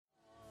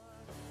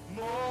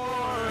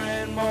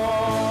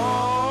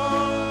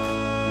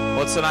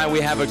tonight,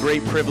 we have a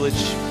great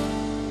privilege.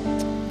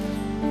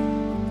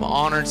 I'm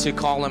honored to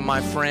call him my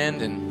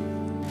friend,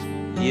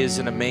 and he is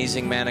an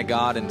amazing man of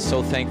God, and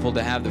so thankful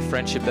to have the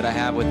friendship that I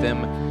have with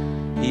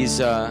him. He's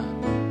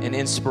an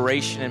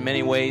inspiration in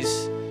many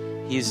ways.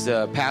 He's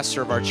the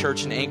pastor of our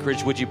church in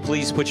Anchorage. Would you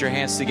please put your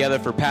hands together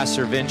for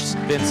Pastor Vince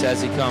as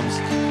he comes?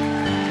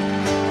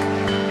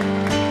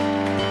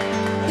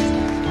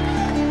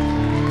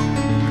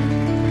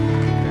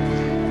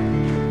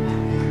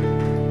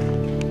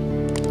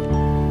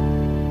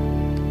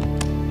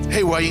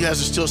 Hey, while you guys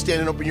are still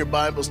standing, open your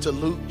Bibles to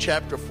Luke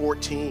chapter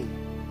 14.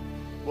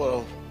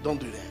 Well, don't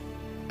do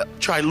that.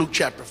 Try Luke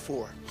chapter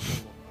 4.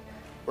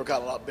 Work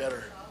out a lot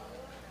better.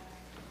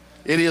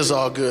 It is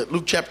all good.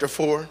 Luke chapter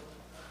 4.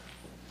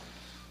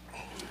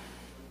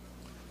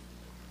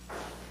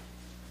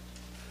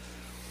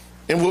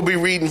 And we'll be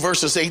reading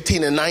verses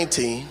 18 and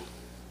 19.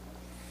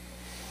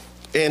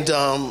 And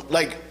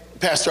like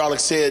Pastor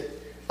Alex said,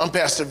 I'm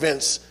Pastor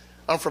Vince.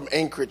 I'm from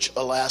Anchorage,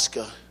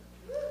 Alaska.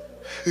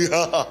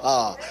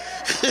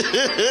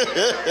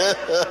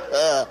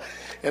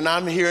 And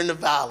I'm here in the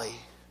valley.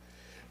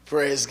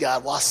 Praise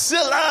God.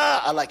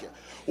 Wasilla. I like it.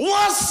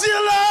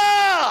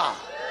 Wasilla.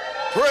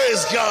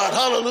 Praise God.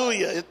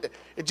 Hallelujah.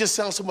 It just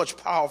sounds so much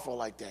powerful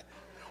like that.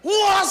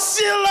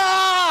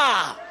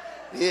 Wasilla.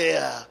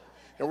 Yeah.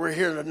 And we're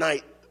here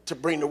tonight to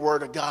bring the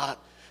word of God.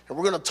 And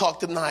we're going to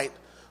talk tonight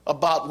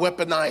about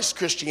weaponized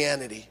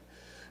Christianity.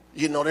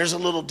 You know, there's a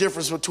little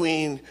difference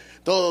between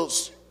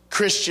those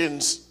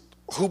Christians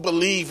who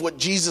believe what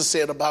Jesus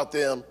said about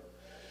them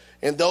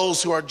and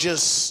those who are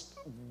just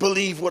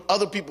believe what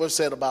other people have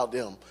said about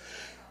them.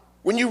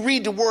 When you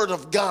read the word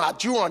of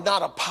God, you are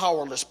not a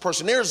powerless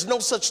person. There is no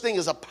such thing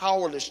as a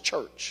powerless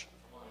church.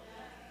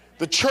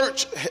 The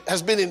church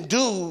has been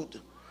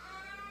endued,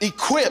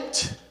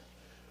 equipped,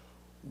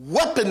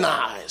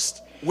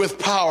 weaponized with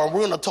power.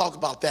 We're going to talk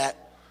about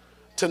that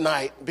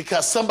tonight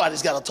because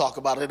somebody's got to talk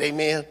about it.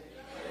 Amen.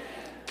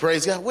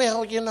 Praise God.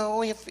 Well, you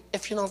know, if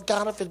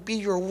God, if it be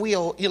your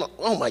will,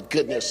 oh my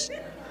goodness.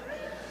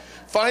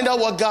 Find out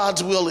what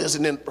God's will is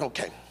and then,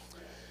 okay.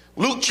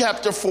 Luke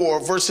chapter 4,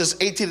 verses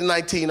 18 and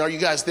 19. Are you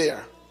guys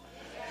there?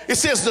 It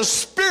says, the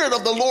Spirit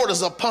of the Lord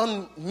is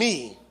upon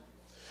me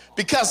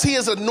because he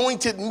has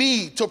anointed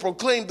me to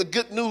proclaim the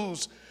good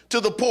news to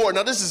the poor.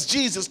 Now, this is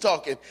Jesus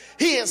talking.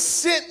 He has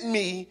sent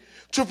me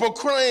to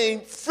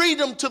proclaim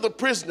freedom to the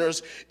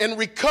prisoners and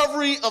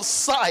recovery of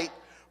sight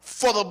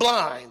for the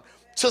blind,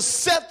 to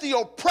set the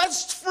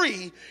oppressed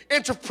free,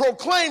 and to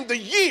proclaim the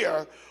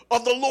year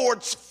of the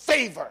Lord's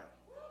favor.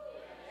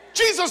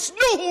 Jesus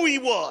knew who he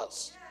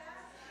was,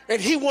 and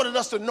he wanted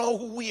us to know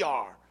who we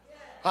are.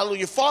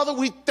 Hallelujah. Father,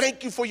 we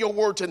thank you for your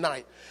word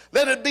tonight.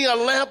 Let it be a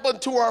lamp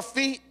unto our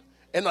feet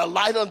and a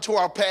light unto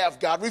our path,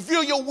 God.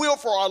 Reveal your will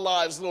for our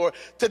lives, Lord.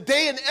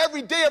 Today and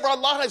every day of our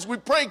lives, we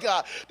pray,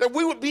 God, that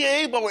we would be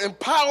able,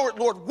 empowered,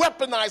 Lord,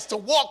 weaponized to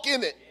walk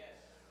in it,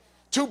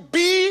 to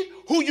be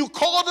who you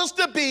called us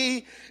to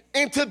be,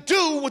 and to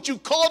do what you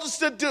called us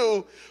to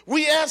do.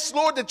 We ask,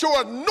 Lord, that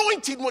your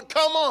anointing would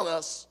come on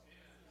us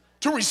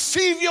to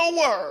receive your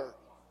word,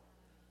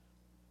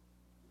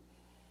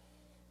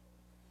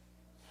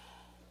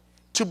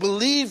 to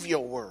believe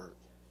your word,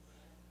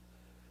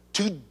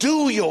 to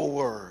do your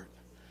word.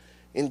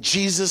 In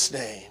Jesus'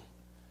 name,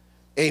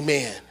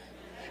 amen.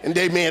 And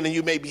amen, and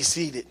you may be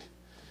seated.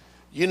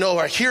 You know,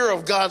 a hearer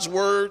of God's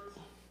word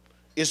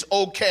is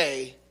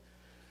okay.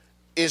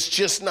 It's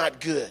just not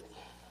good.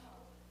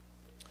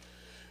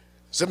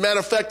 As a matter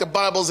of fact, the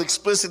Bible is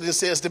explicit and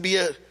says to be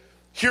a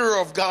hearer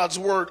of God's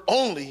word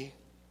only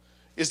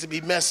is to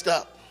be messed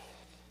up.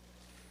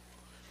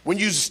 When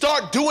you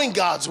start doing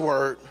God's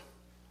word,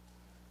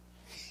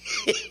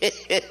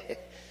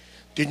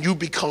 then you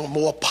become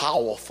more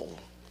powerful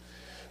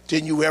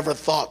than you ever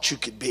thought you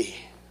could be.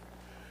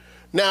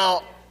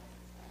 Now,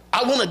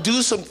 I want to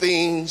do some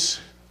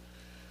things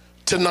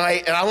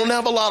tonight, and I don't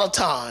have a lot of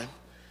time.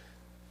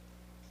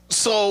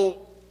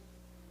 So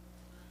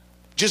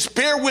just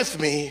bear with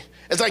me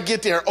as I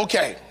get there.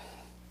 Okay.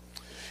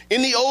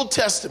 In the Old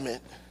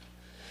Testament,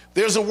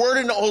 there's a word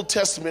in the Old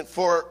Testament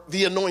for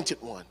the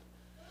anointed one.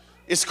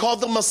 It's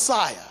called the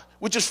Messiah,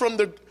 which is from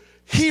the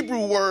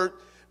Hebrew word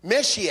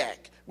Meshiach,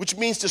 which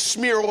means to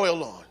smear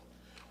oil on,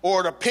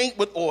 or to paint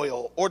with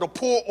oil, or to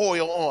pour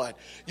oil on.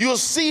 You'll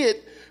see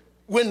it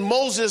when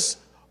Moses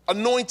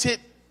anointed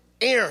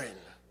Aaron.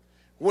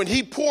 When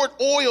he poured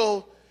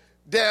oil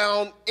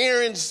down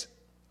Aaron's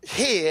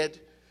head,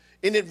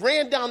 and it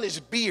ran down his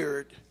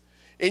beard.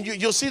 And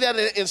you'll see that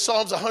in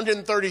Psalms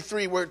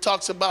 133, where it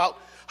talks about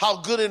how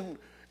good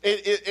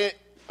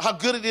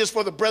it is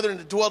for the brethren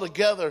to dwell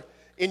together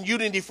in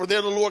unity, for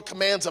there the Lord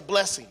commands a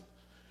blessing.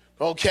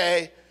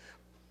 Okay?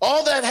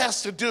 All that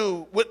has to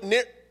do with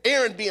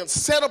Aaron being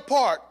set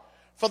apart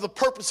for the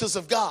purposes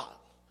of God.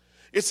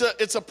 It's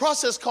a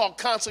process called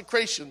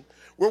consecration,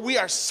 where we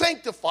are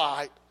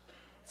sanctified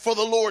for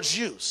the Lord's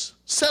use,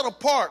 set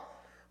apart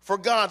for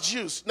God's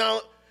use.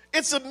 Now,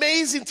 it's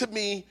amazing to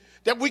me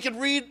that we can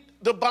read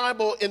the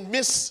Bible and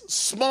miss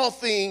small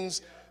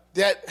things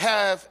that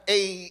have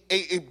a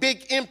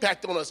big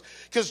impact on us.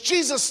 Because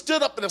Jesus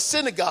stood up in a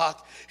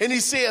synagogue and he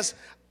says,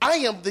 I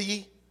am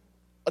the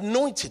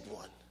anointed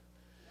one.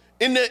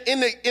 In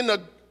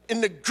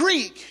the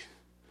Greek,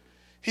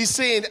 he's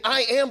saying,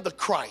 I am the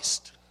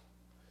Christ.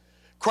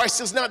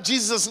 Christ is not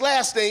Jesus'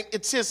 last name,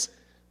 it's his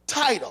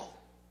title.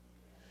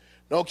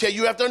 Okay,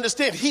 you have to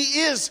understand,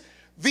 he is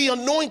the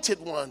anointed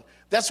one.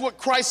 That's what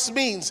Christ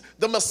means,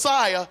 the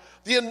Messiah,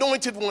 the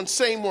anointed one,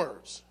 same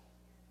words.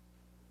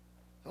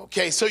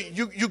 Okay, so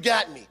you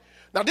got me.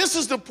 Now this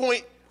is the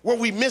point where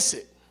we miss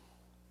it.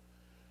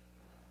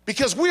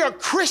 Because we are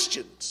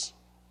Christians.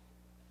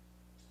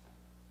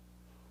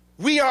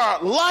 We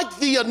are like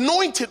the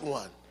anointed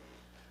one.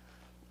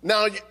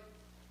 Now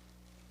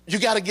you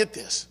got to get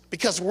this,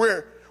 because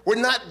we're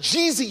not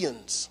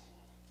Jesusians.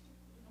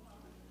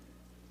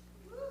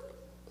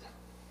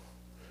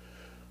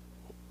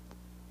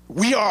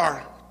 We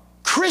are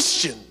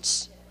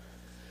Christians.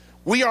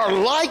 We are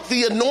like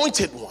the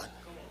anointed one.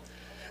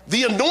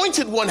 The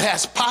anointed one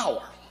has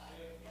power.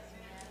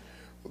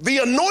 The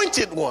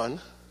anointed one,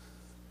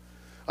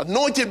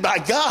 anointed by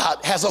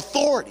God, has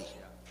authority.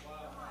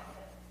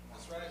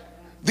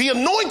 The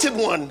anointed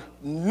one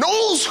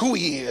knows who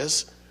he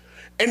is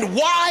and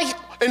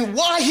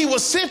why he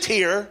was sent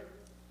here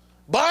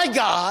by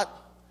God,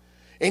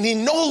 and he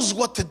knows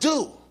what to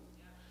do.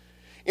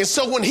 And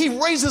so when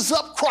he raises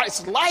up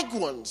Christ-like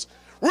ones,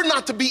 we're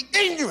not to be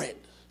ignorant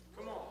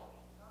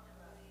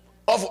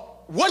of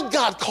what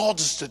God called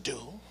us to do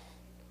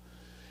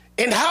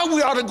and how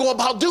we ought to go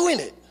about doing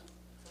it.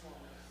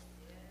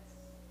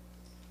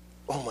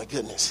 Oh my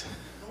goodness.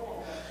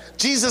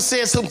 Jesus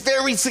said some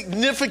very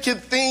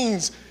significant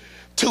things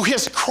to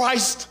his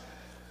Christ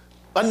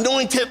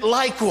anointed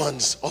like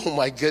ones. Oh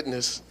my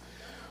goodness.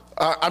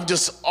 I'm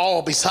just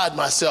all beside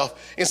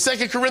myself. In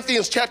 2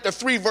 Corinthians chapter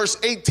 3, verse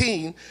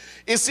 18,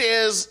 it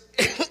says,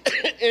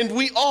 and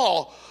we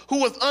all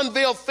who with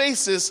unveiled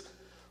faces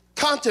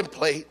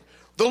contemplate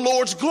the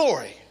Lord's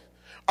glory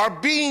are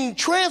being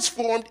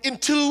transformed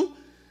into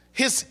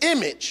his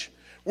image.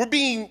 We're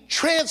being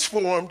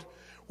transformed.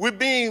 We're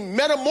being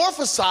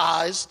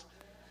metamorphosized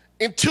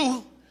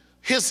into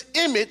his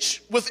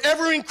image with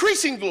ever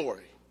increasing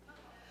glory,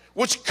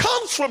 which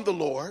comes from the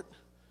Lord,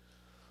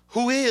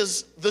 who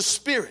is the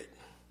Spirit.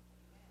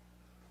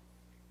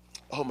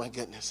 Oh my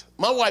goodness.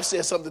 My wife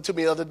said something to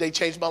me the other day,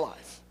 changed my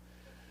life.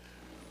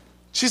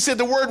 She said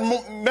the word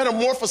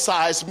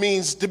metamorphosize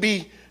means to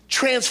be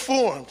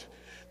transformed,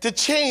 to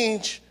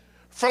change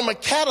from a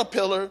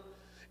caterpillar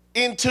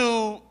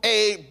into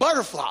a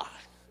butterfly.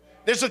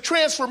 There's a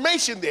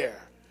transformation there.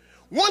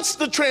 Once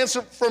the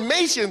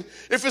transformation,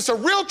 if it's a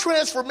real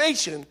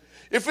transformation,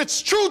 if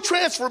it's true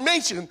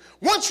transformation,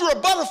 once you're a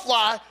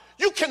butterfly,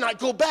 you cannot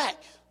go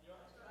back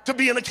to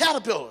being a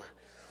caterpillar.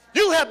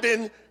 You have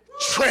been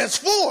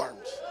transformed.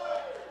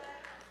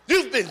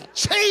 You've been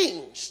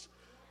changed.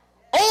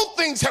 All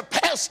things have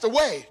passed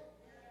away.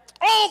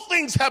 All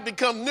things have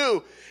become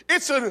new.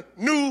 It's a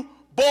new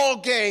ball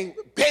game,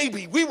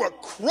 baby. We were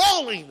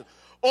crawling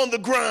on the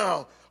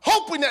ground,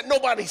 hoping that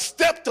nobody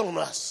stepped on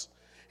us.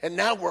 And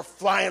now we're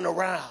flying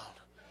around.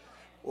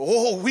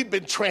 Oh, we've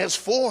been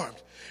transformed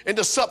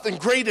into something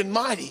great and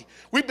mighty.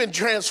 We've been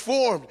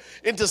transformed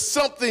into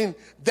something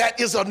that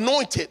is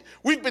anointed.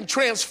 We've been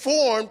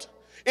transformed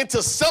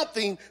into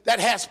something that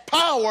has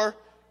power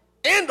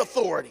and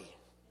authority.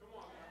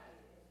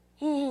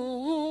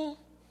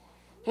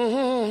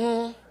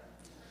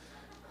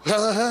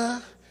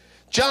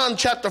 John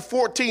chapter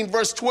 14,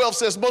 verse 12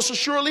 says, most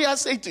assuredly I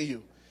say to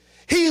you,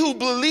 he who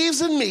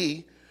believes in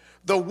me,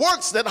 the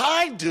works that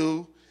I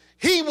do,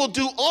 he will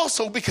do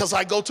also, because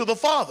I go to the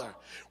Father.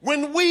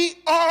 When we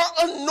are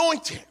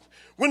anointed,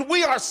 when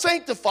we are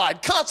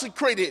sanctified,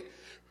 consecrated,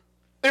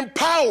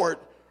 empowered,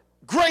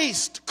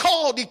 graced,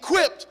 called,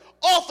 equipped,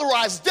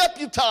 authorized,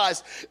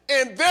 deputized,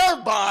 and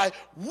thereby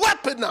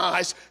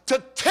weaponized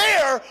to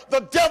tear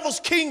the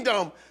devil's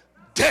kingdom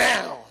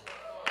down.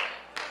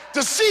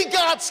 To see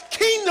God's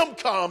kingdom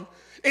come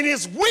and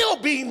his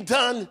will being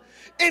done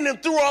in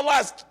and through our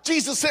lives.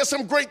 Jesus said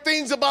some great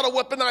things about a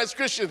weaponized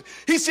Christian.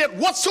 He said,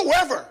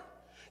 whatsoever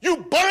you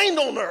bind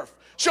on earth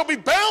shall be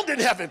bound in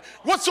heaven.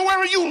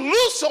 Whatsoever you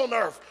loose on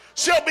earth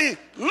shall be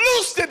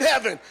loosed in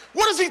heaven.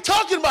 What is he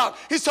talking about?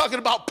 He's talking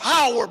about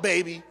power,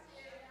 baby.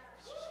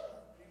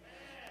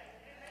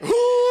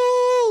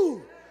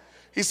 Ooh.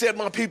 He said,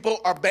 my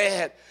people are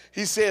bad.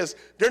 He says,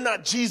 they're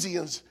not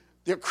Jesusians,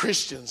 they're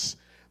Christians.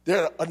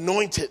 They're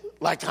anointed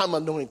like I'm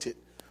anointed.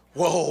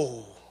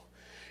 Whoa.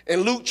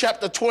 In Luke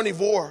chapter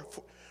 24,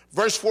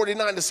 verse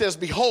 49, it says,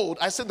 behold,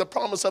 I send the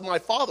promise of my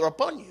Father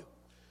upon you.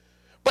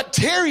 But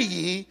tarry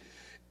ye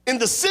in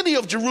the city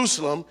of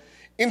Jerusalem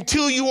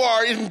until you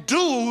are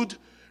endued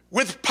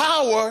with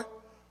power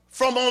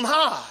from on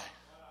high,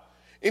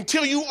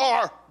 until you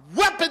are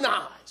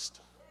weaponized.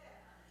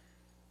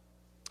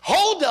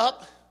 Hold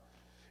up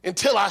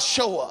until I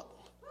show up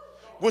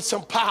with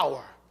some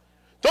power.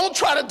 Don't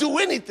try to do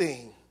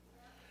anything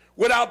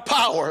without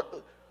power.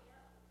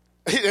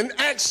 In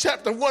Acts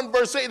chapter 1,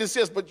 verse 8, it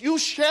says, but you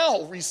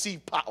shall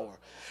receive power.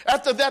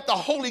 After that, the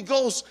Holy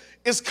Ghost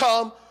is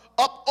come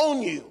up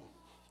on you.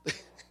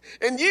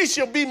 And ye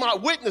shall be my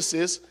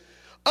witnesses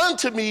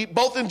unto me,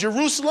 both in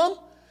Jerusalem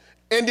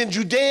and in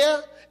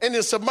Judea and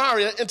in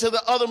Samaria, and to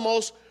the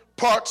uttermost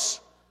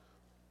parts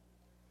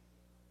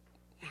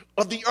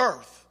of the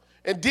earth.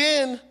 And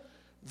then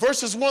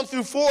verses 1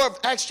 through 4 of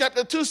Acts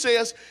chapter 2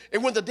 says,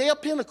 and when the day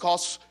of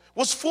Pentecost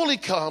was fully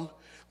come,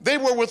 they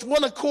were with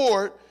one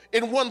accord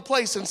in one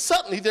place, and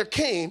suddenly there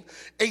came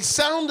a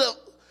sound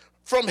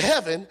from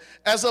heaven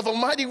as of a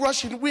mighty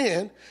rushing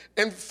wind,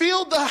 and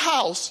filled the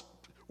house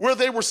where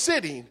they were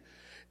sitting.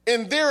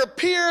 And there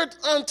appeared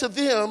unto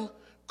them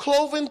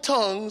cloven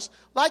tongues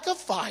like a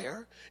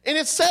fire, and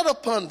it sat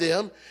upon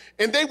them,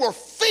 and they were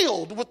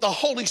filled with the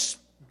Holy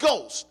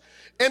Ghost,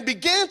 and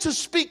began to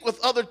speak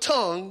with other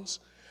tongues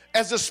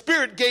as the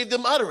Spirit gave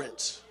them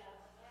utterance.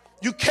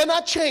 You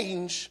cannot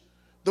change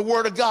the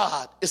word of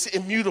God. It's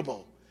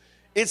immutable.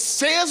 It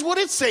says what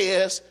it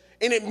says,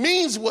 and it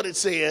means what it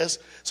says.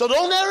 So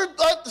don't ever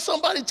let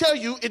somebody tell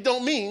you it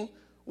don't mean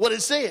what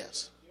it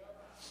says.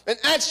 In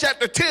Acts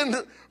chapter 10,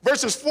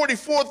 verses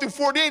 44 through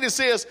 48, it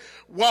says,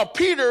 while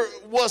Peter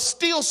was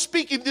still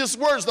speaking these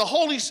words, the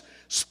Holy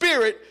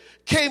Spirit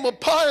came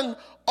upon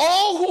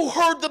all who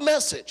heard the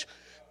message.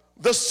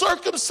 The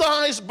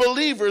circumcised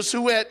believers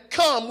who had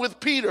come with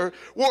Peter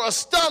were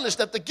astonished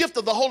that the gift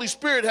of the Holy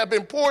Spirit had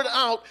been poured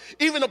out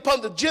even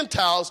upon the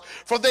Gentiles,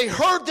 for they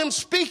heard them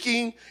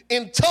speaking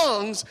in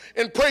tongues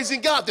and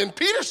praising God. Then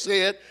Peter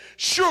said,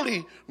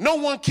 surely no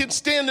one can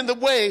stand in the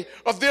way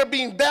of their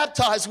being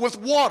baptized with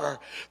water.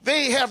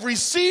 They have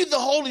received the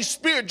Holy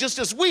Spirit just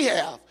as we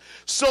have.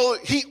 So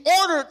he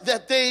ordered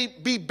that they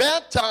be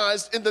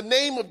baptized in the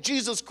name of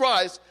Jesus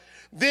Christ.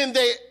 Then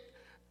they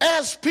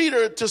asked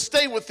Peter to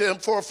stay with them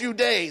for a few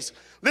days.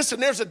 Listen,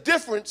 there's a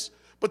difference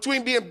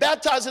between being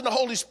baptized in the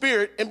Holy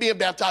Spirit and being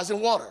baptized in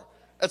water.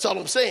 That's all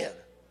I'm saying.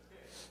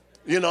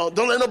 You know,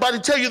 don't let nobody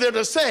tell you they're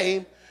the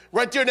same.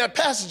 Right there in that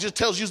passage, it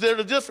tells you they're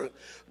the different.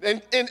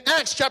 And in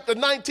Acts chapter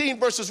 19,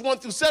 verses 1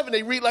 through 7,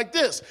 they read like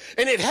this.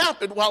 And it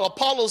happened while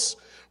Apollos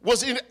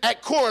was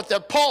at Corinth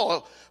that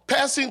Paul,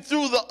 passing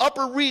through the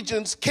upper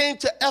regions, came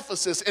to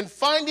Ephesus, and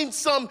finding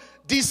some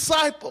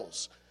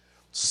disciples,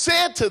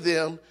 said to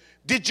them,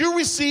 did you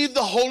receive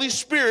the Holy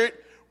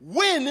Spirit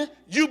when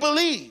you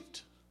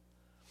believed?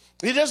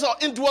 There's an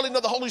indwelling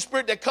of the Holy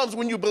Spirit that comes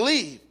when you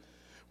believe.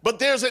 But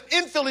there's an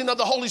infilling of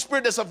the Holy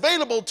Spirit that's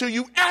available to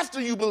you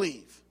after you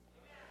believe.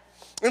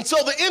 And so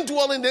the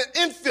indwelling and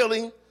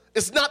infilling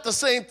is not the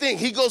same thing.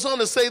 He goes on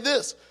to say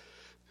this.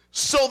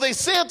 So they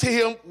said to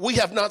him, we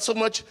have not so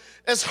much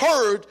as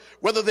heard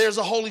whether there's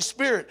a Holy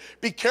Spirit.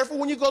 Be careful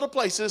when you go to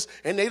places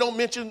and they don't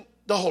mention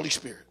the Holy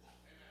Spirit.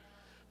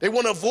 They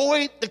want to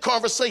avoid the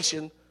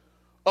conversation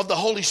of the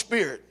Holy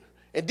Spirit.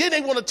 And then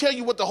they want to tell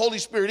you what the Holy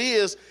Spirit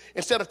is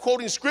instead of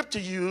quoting script to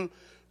you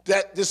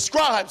that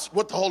describes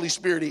what the Holy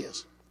Spirit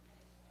is.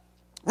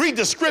 Read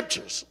the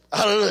scriptures.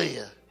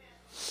 Hallelujah.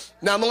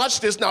 Now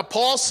watch this. Now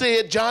Paul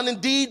said, John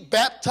indeed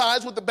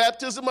baptized with the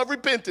baptism of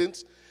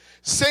repentance,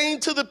 saying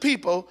to the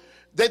people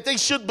that they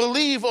should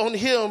believe on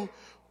him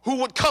who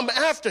would come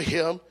after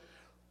him,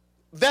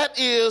 that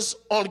is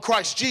on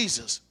Christ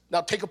Jesus. Now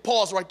take a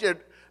pause right there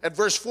at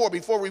verse 4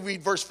 before we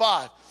read verse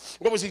 5.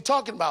 What was he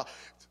talking about?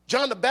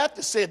 John the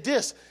Baptist said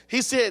this.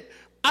 He said,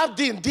 I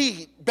did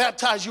indeed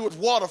baptize you with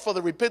water for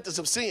the repentance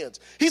of sins.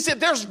 He said,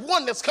 there's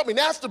one that's coming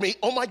after me,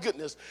 oh my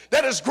goodness,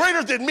 that is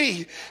greater than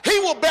me. He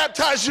will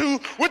baptize you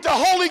with the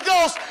Holy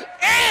Ghost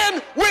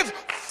and with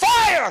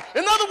fire.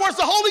 In other words,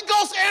 the Holy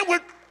Ghost and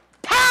with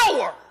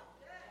power.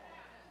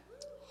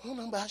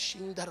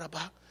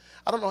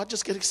 I don't know, I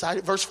just get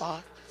excited. Verse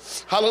 5.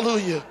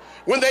 Hallelujah.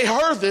 When they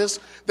heard this,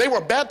 they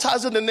were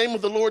baptized in the name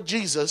of the Lord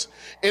Jesus.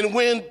 And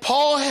when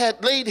Paul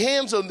had laid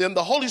hands on them,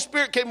 the Holy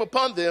Spirit came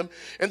upon them,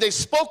 and they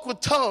spoke with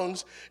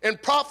tongues and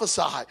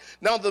prophesied.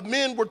 Now the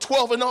men were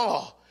 12 in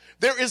all.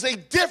 There is a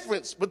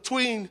difference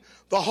between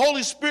the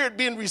Holy Spirit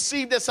being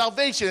received as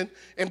salvation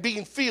and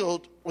being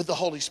filled with the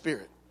Holy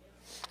Spirit.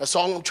 That's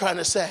all I'm trying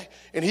to say.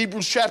 In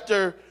Hebrews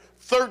chapter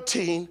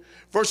 13,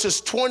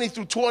 verses 20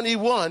 through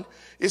 21,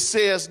 it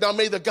says, now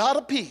may the God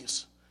of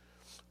peace,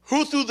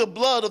 who through the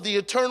blood of the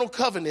eternal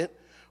covenant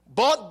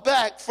bought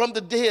back from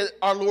the dead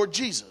our Lord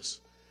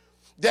Jesus,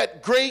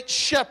 that great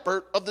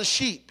shepherd of the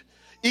sheep,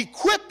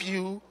 equip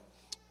you,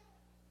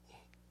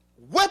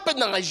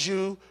 weaponize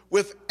you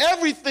with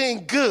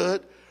everything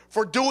good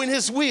for doing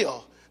his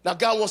will. Now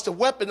God wants to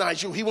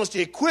weaponize you. He wants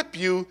to equip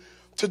you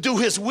to do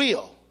his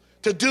will,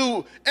 to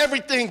do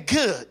everything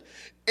good.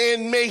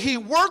 And may he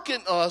work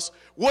in us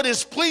what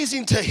is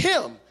pleasing to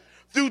him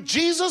through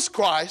Jesus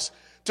Christ,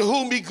 to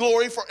whom be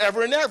glory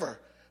forever and ever.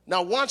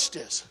 Now watch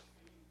this.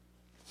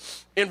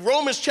 In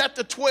Romans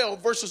chapter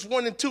 12, verses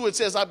 1 and 2, it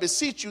says, I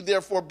beseech you,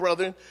 therefore,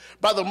 brethren,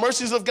 by the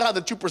mercies of God,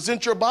 that you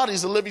present your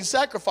bodies a living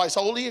sacrifice,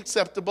 wholly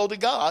acceptable to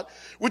God,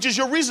 which is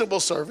your reasonable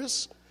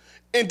service.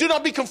 And do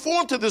not be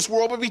conformed to this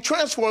world, but be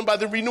transformed by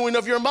the renewing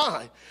of your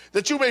mind,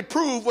 that you may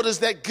prove what is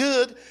that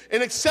good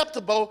and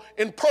acceptable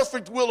and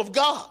perfect will of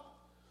God.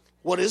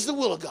 What is the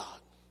will of God?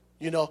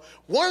 You know,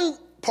 one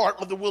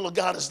part of the will of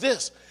God is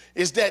this,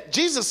 is that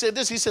Jesus said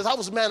this. He says, I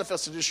was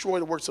manifested to destroy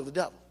the works of the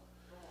devil.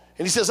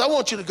 And he says, I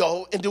want you to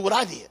go and do what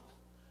I did.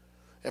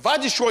 If I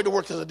destroyed the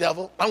works of the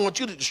devil, I want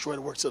you to destroy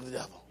the works of the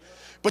devil.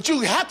 But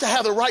you have to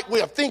have the right way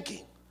of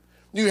thinking.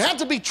 You have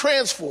to be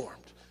transformed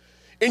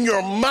in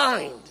your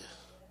mind.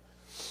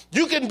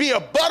 You can be a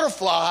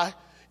butterfly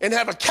and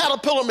have a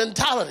caterpillar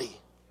mentality.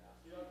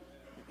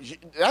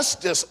 That's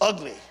just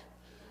ugly,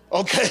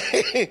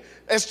 okay?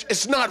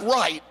 It's not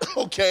right,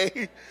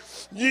 okay?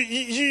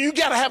 You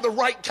got to have the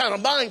right kind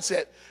of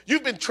mindset.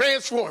 You've been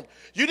transformed.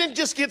 You didn't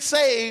just get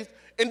saved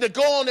and to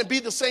go on and be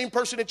the same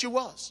person that you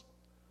was.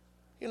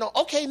 You know,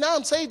 okay, now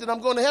I'm saved and I'm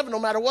going to heaven no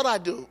matter what I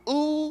do.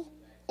 Ooh,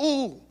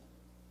 ooh,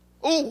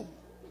 ooh.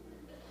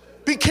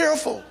 Be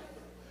careful.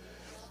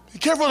 Be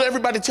careful that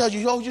everybody tells you,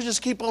 you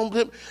just keep on.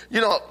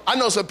 You know, I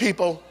know some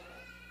people,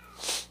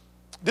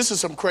 this is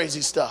some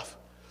crazy stuff.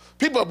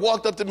 People have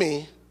walked up to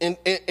me and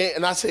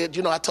I said,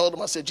 I told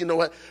them, I said, you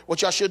know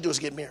what y'all should do is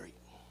get married.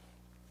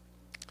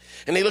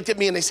 And they looked at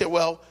me and they said,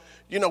 well,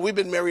 we've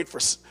been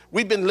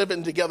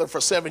living together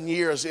for 7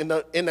 years and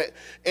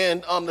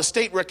the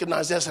state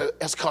recognized that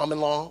as common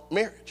law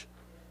marriage.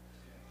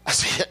 I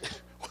said,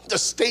 what the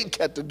state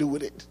got to do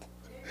with it?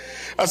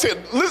 I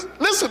said,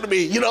 listen to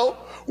me,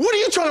 what are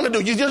you trying to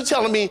do? You're just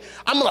telling me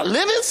I'm going to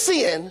live in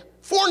sin,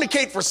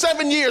 fornicate for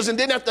 7 years, and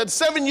then after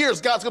 7 years,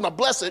 God's going to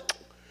bless it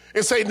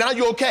and say, now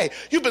you're okay.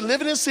 You've been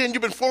living in sin,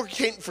 you've been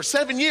fornicating for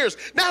 7 years,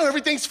 now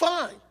everything's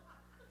fine.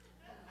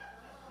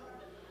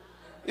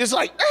 It's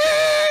like,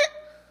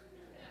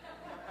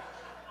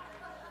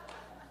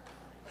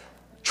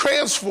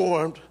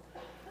 transformed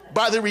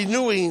by the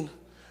renewing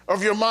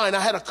of your mind. I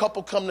had a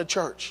couple come to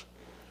church.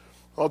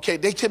 Okay,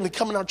 they kept me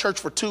coming to church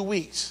for 2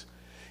 weeks.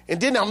 And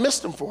then I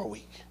missed them for a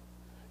week.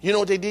 You know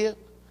what they did?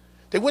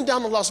 They went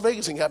down to Las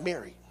Vegas and got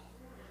married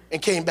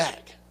and came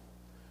back.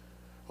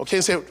 Okay,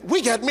 and said,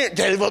 we got married.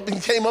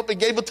 Came up and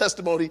gave a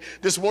testimony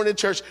this morning at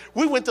church.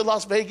 We went to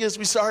Las Vegas.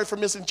 We sorry for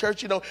missing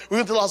church. We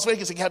went to Las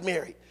Vegas and got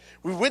married.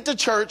 We went to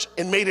church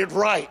and made it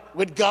right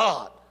with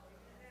God.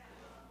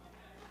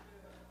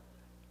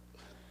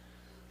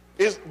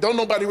 Don't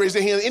nobody raise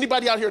their hand.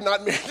 Anybody out here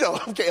not married? No,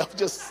 okay, I'm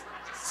just.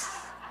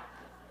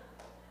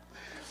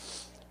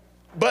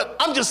 But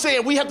I'm just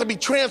saying we have to be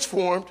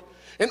transformed.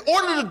 In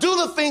order to do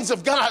the things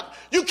of God,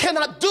 you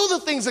cannot do the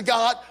things of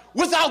God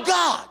without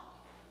God.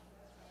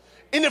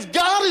 And if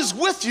God is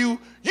with you,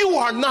 you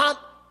are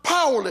not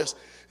powerless.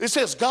 It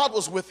says God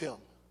was with him.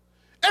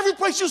 Every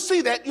place you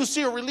see that, you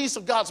see a release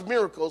of God's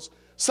miracles,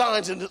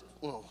 signs, and...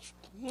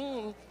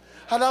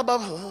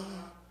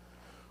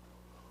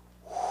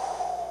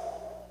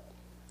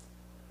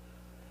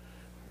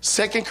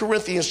 2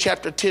 Corinthians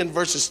chapter 10,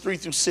 verses 3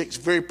 through 6,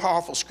 very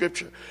powerful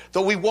scripture.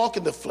 Though we walk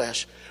in the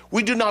flesh,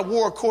 we do not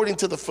war according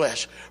to the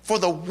flesh. For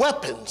the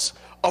weapons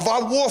of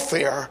our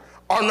warfare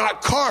are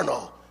not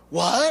carnal.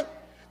 What?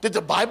 Did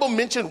the Bible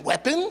mention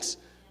weapons?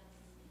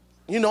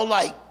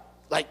 What's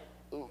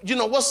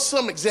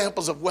some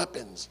examples of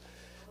weapons?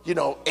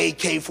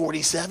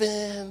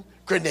 AK-47,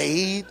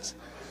 grenades,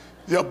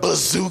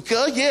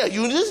 bazooka. Yeah,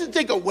 you just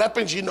think of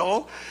weapons, you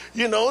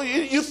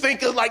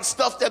think of like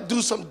stuff that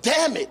do some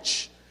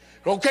damage.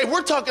 Okay,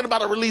 we're talking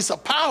about a release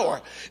of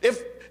power.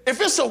 If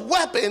it's a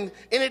weapon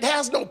and it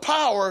has no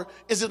power,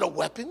 is it a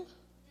weapon?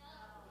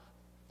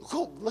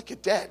 Oh, look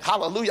at that.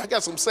 Hallelujah. I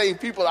got some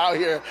saved people out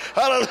here.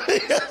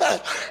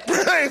 Hallelujah.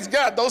 Praise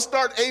God. Don't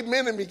start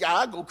amening me,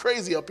 God. I go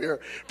crazy up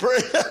here.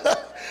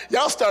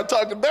 Y'all start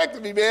talking back to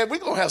me, man. We're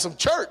going to have some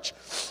church.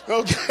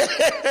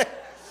 Okay.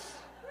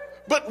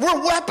 But we're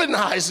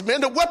weaponized,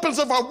 man. The weapons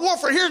of our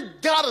warfare. Here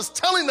God is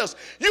telling us,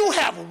 you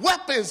have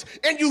weapons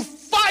and you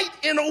fight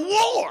in a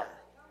war.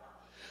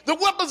 The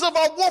weapons of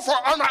our warfare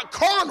are not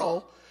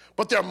carnal,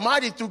 but they're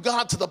mighty through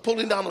God to the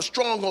pulling down of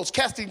strongholds,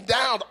 casting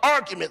down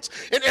arguments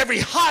and every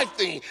high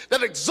thing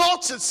that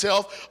exalts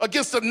itself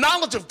against the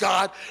knowledge of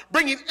God,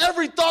 bringing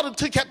every thought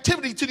into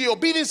captivity to the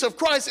obedience of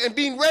Christ and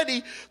being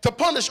ready to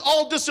punish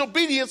all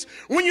disobedience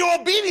when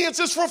your obedience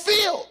is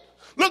fulfilled.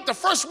 Look, the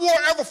first war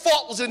ever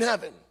fought was in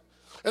heaven.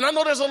 And I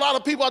know there's a lot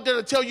of people out there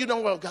that tell you,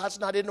 God's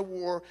not in the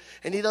war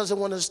and he doesn't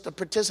want us to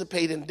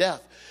participate in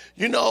death.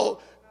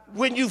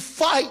 When you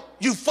fight,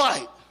 you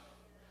fight.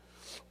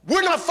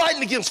 We're not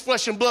fighting against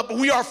flesh and blood, but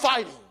we are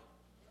fighting.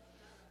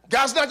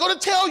 God's not going to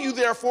tell you,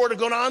 therefore, to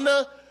go down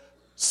to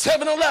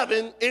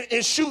 7-Eleven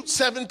and shoot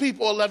 7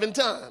 people 11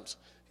 times.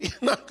 You're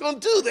not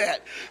going to do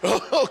that,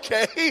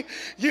 okay?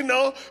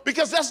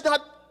 Because that's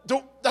not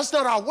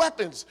our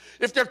weapons.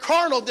 If they're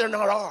carnal, they're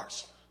not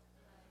ours.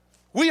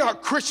 We are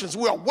Christians.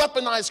 We are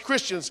weaponized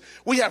Christians.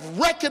 We have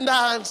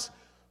recognized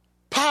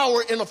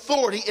power and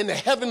authority in the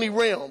heavenly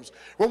realms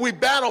where we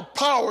battle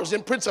powers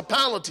and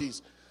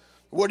principalities.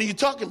 What are you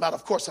talking about?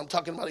 Of course, I'm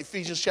talking about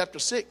Ephesians chapter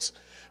 6,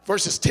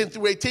 verses 10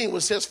 through 18, where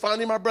it says,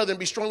 finally, my brethren,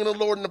 be strong in the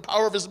Lord and the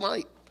power of his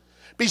might.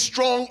 Be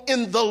strong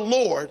in the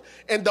Lord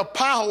and the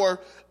power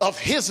of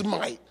his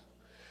might.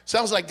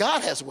 Sounds like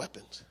God has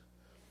weapons.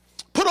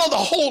 Put on the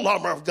whole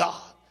armor of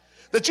God,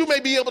 that you may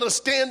be able to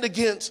stand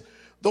against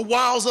the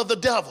wiles of the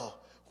devil.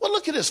 Well,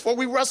 look at this. For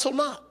we wrestle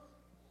not.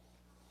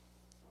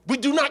 We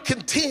do not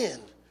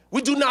contend.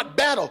 We do not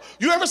battle.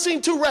 You ever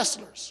seen two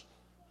wrestlers?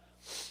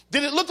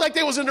 Did it look like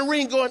they was in the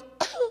ring going,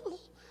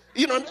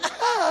 you know,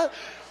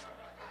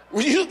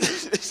 well, you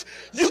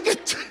can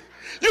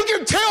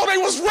tell they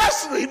was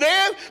wrestling,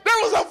 man. There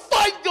was a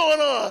fight going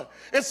on.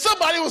 And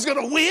somebody was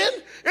going to win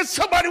and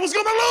somebody was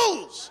going to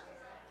lose.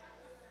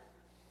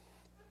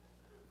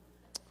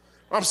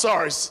 I'm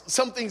sorry.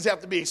 Some things have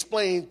to be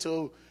explained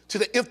to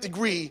the nth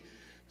degree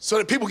so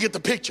that people get the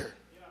picture.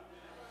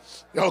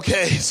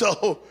 Okay,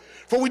 so,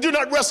 for we do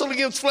not wrestle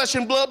against flesh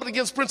and blood, but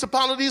against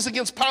principalities,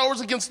 against powers,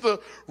 against the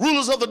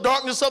rulers of the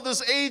darkness of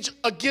this age,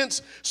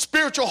 against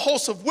spiritual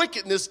hosts of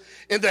wickedness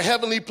in the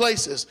heavenly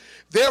places.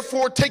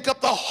 Therefore, take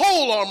up the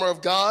whole armor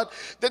of God,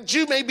 that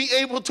you may be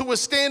able to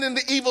withstand in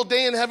the evil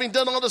day, and having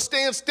done all to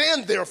stand,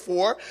 stand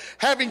therefore,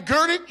 having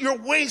girded your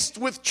waist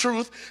with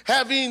truth,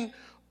 having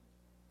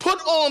put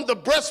on the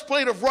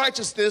breastplate of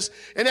righteousness,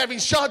 and having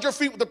shod your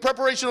feet with the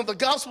preparation of the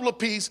gospel of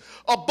peace,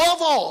 above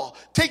all,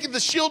 taking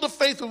the shield of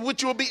faith with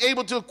which you will be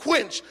able to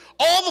quench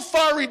all the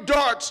fiery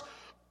darts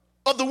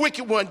of the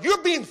wicked one.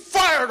 You're being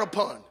fired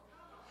upon.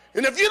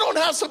 And if you don't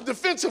have some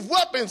defensive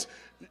weapons,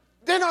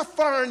 they're not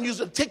firing you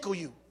to tickle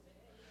you.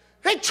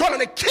 They're trying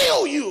to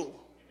kill you.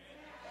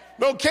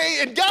 Okay,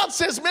 and God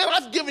says, man,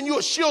 I've given you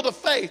a shield of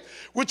faith,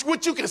 which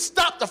you can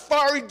stop the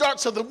fiery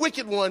darts of the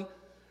wicked one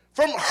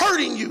from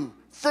hurting you,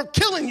 from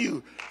killing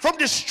you, from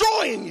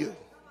destroying you.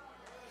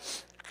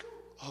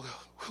 Oh,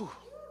 whew.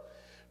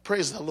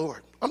 Praise the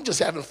Lord. I'm just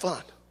having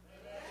fun.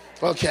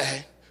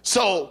 Okay.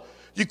 So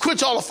you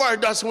quench all the fire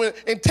darts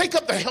and take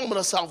up the helmet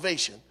of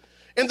salvation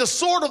and the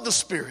sword of the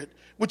Spirit,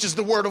 which is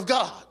the word of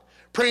God,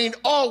 praying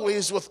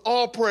always with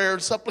all prayer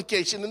and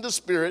supplication in the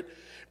Spirit,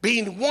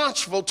 being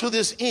watchful to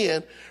this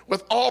end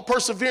with all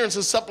perseverance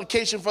and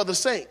supplication for the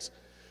saints.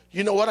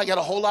 You know what? I got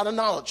a whole lot of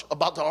knowledge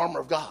about the armor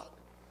of God.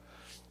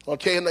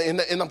 Okay,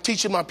 and I'm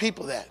teaching my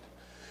people that.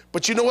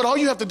 But you know what? All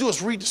you have to do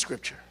is read the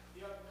scripture.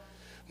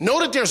 Know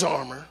that there's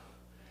armor.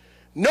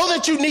 Know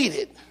that you need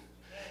it.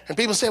 And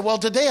people say, well,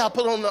 today I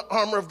put on the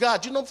armor of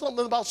God. You know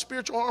something about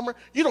spiritual armor?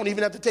 You don't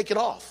even have to take it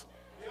off.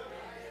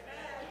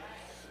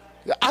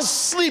 I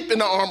sleep in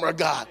the armor of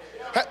God.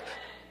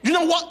 You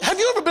know what? Have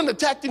you ever been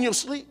attacked in your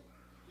sleep?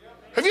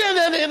 Have you ever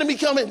had the enemy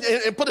come in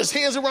and put his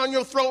hands around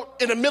your throat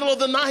in the middle of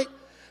the night?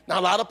 Now,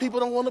 a lot of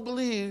people don't want to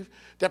believe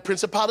that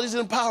principalities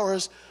and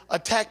powers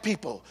attack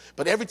people.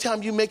 But every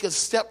time you make a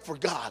step for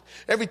God,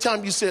 every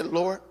time you say,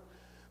 Lord,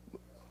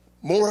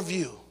 more of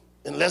you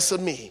and less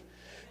of me,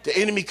 the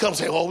enemy comes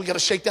and says, oh, we got to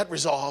shake that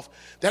resolve.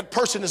 That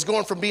person is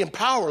going from being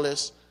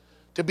powerless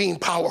to being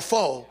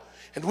powerful.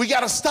 And we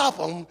got to stop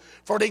them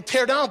before they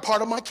tear down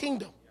part of my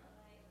kingdom.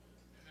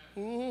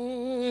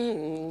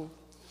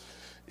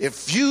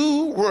 If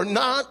you were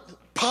not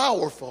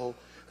powerful,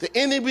 the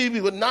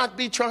enemy would not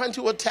be trying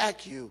to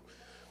attack you.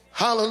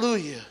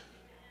 Hallelujah.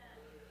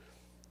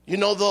 You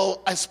know,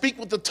 though, I speak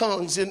with the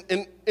tongues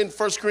in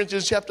 1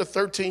 Corinthians chapter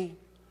 13,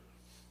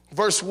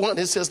 verse 1.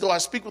 It says, though I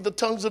speak with the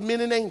tongues of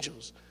men and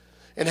angels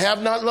and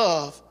have not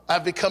love,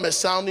 I've become a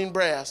sounding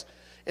brass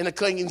and a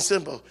clanging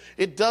cymbal.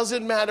 It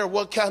doesn't matter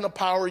what kind of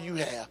power you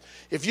have.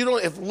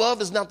 If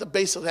love is not the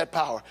base of that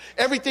power,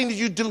 everything that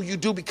you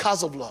do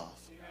because of love.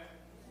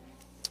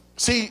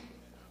 See,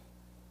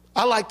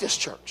 I like this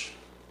church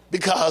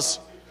because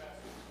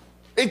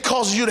it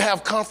causes you to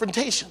have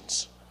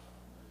confrontations,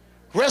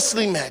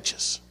 wrestling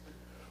matches.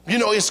 You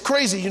know, it's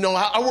crazy. You know,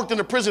 I worked in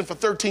a prison for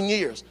 13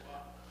 years.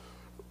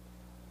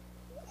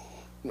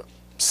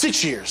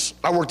 6 years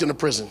I worked in a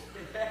prison.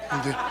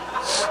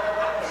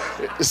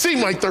 It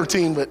seemed like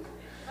 13, but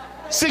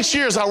 6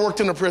 years I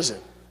worked in a prison.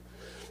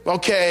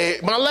 Okay,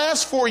 my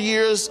last 4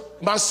 years,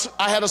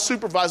 I had a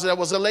supervisor that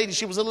was a lady.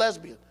 She was a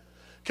lesbian,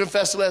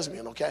 confessed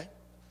lesbian, okay?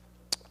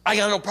 I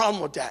got no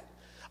problem with that.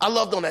 I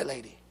loved on that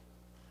lady.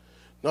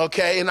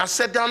 Okay, and I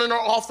sat down in her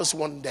office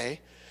one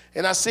day,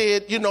 and I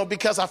said, you know,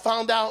 because I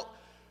found out,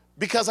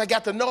 because I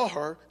got to know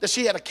her, that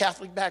she had a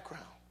Catholic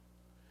background.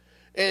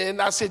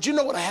 And I said, you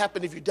know what will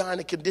happen if you die in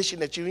the condition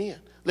that you're in,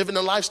 living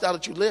the lifestyle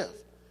that you live?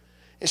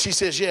 And she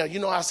says, yeah, you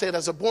know, I said,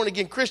 as a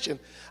born-again Christian,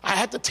 I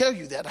have to tell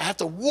you that. I have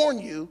to warn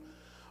you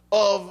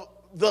of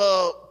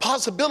the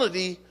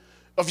possibility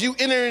of you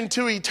entering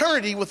into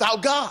eternity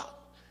without God.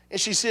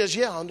 And she says,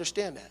 yeah, I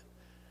understand that.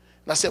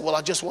 And I said, well,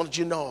 I just wanted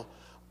you to know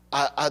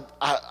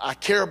I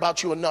care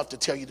about you enough to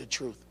tell you the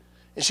truth.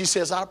 And she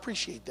says, I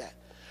appreciate that.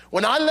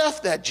 When I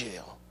left that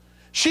jail,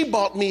 she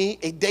bought me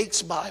a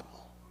Dake's Bible.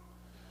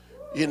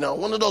 You know,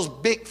 one of those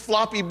big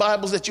floppy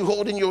Bibles that you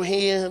hold in your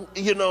hand,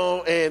 you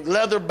know, and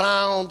leather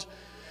bound.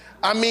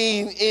 I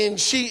mean, and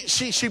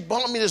she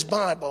bought me this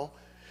Bible.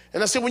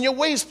 And I said, when your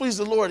ways please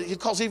the Lord, He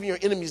calls even your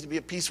enemies to be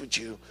at peace with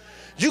you.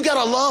 You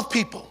got to love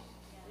people.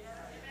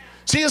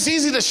 See, it's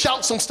easy to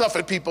shout some stuff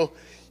at people.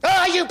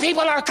 Oh, you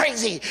people are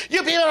crazy.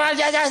 You people are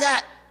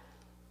that.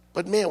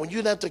 But man, when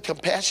you let the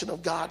compassion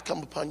of God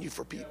come upon you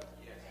for people,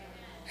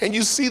 and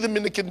you see them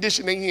in the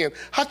condition they're in,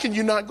 how can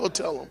you not go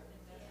tell them?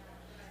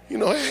 You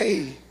know,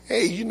 hey,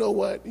 you know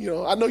what? You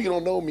know, I know you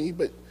don't know me,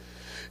 but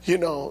You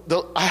know,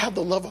 I have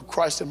the love of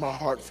Christ in my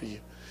heart for you.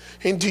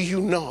 And do you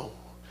know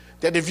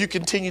that if you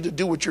continue to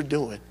do what you're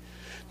doing,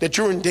 that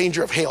you're in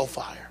danger of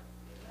hellfire?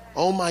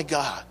 Oh my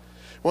God.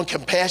 When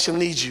compassion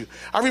leads you.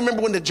 I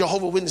remember when the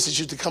Jehovah's Witnesses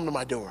used to come to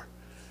my door.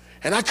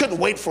 And I couldn't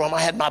wait for them. I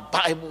had my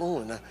Bible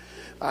and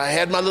I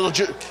had my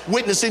little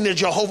witnessing the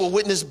Jehovah's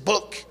Witness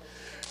book.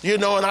 You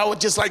know, and I would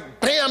just like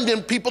bam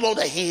them people on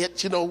the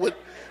head, you know, with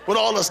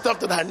all the stuff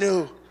that I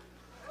knew.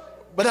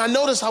 But I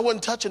noticed I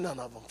wasn't touching none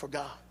of them for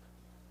God.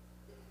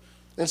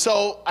 And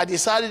so I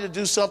decided to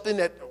do something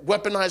that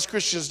weaponized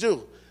Christians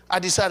do. I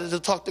decided to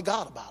talk to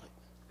God about it.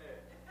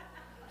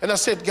 And I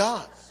said,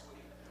 God,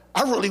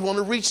 I really want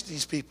to reach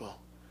these people.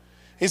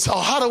 And so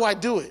how do I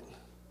do it?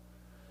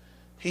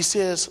 He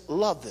says,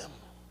 love them.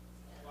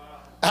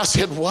 I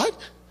said,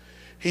 what?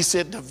 He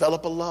said,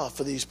 develop a love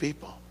for these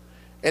people.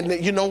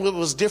 And you know, it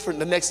was different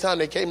the next time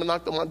they came and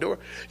knocked on my door.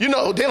 You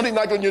know, they only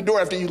knock on your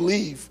door after you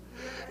leave.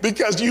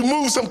 Because you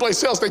move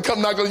someplace else, they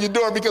come knock on your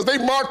door because they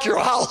mark your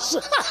house.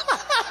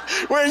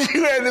 Where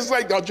you at, it's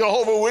like the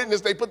Jehovah's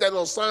Witness, they put that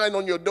little sign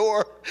on your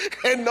door.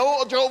 And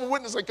no Jehovah's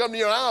Witness will come to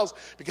your house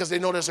because they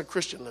know there's a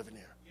Christian living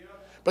there.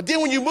 But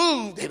then when you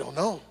move, they don't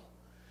know.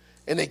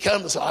 And they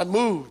come, so I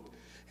moved.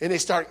 And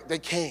they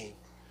came.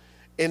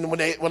 And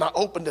when I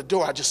opened the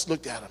door, I just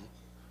looked at them.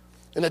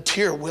 And a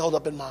tear welled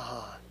up in my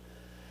eye.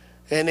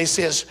 And they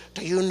says,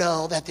 do you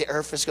know that the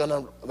earth is going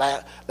to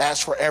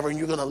last forever and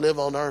you're going to live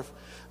on earth?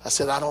 I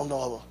said, I don't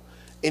know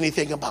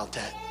anything about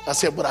that. I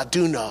said, what I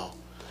do know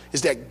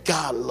is that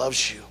God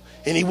loves you.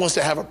 And he wants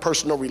to have a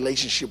personal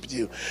relationship with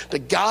you. The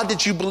God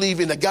that you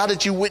believe in, the God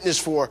that you witness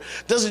for,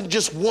 doesn't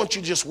just want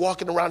you just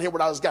walking around here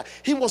without his God.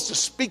 He wants to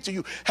speak to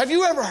you. Have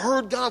you ever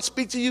heard God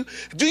speak to you?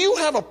 Do you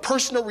have a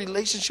personal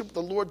relationship with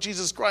the Lord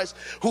Jesus Christ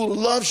who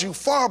loves you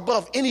far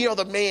above any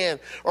other man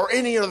or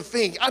any other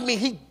thing? I mean,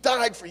 he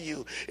died for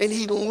you and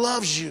he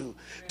loves you.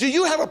 Do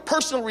you have a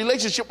personal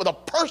relationship with a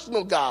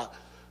personal God?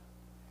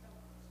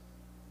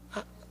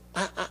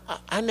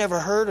 I never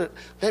heard it.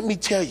 Let me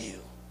tell you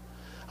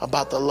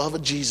about the love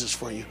of Jesus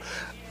for you.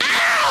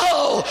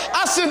 Ow!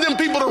 I send them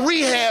people to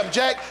rehab,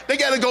 Jack. They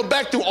got to go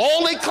back through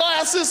all their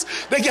classes.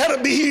 They got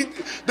to be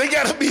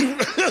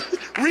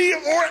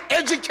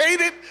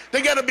re-educated.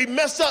 They got to be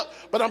messed up.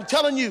 But I'm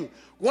telling you,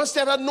 once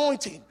that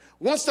anointing,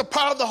 once the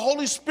power of the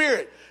Holy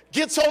Spirit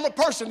gets on a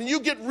person and you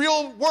get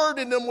real word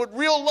in them with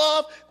real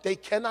love, they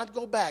cannot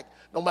go back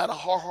no matter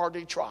how hard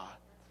they try.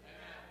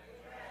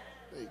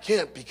 They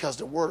can't, because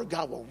the word of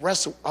God will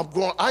wrestle.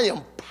 I am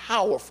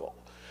powerful.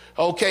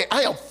 Okay,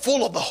 I am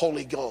full of the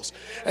Holy Ghost.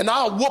 And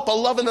I'll whoop a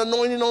loving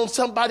anointing on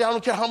somebody. I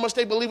don't care how much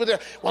they believe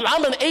it. Well,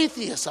 I'm an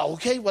atheist.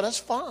 Okay, well, that's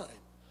fine.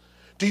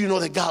 Do you know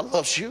that God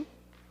loves you?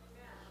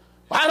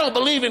 I don't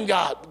believe in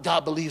God.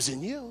 God believes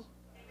in you.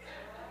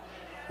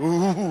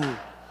 Ooh.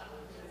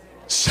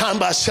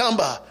 Shamba,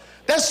 shamba.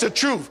 That's the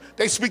truth.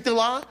 They speak the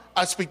lie.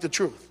 I speak the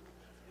truth.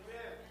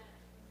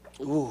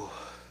 Ooh.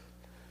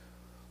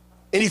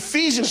 In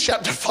Ephesians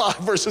chapter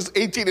 5, verses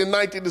 18 and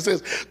 19, it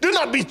says, do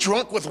not be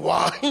drunk with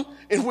wine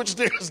in which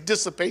there is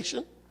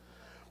dissipation,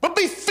 but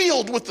be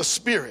filled with the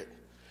Spirit,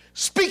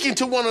 speaking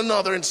to one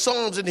another in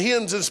psalms and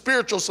hymns and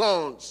spiritual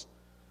songs,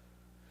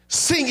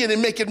 singing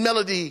and making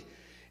melody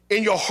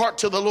in your heart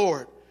to the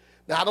Lord.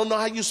 Now, I don't know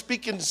how you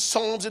speak in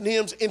psalms and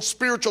hymns in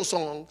spiritual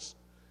songs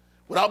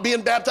without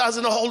being baptized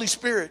in the Holy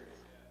Spirit.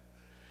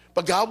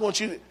 But God wants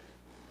you to...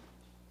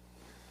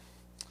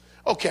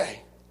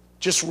 Okay,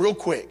 just real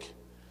quick.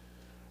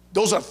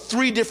 Those are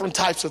three different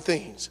types of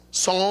things: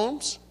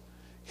 psalms,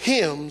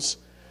 hymns,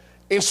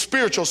 and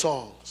spiritual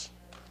songs.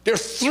 There are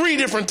three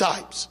different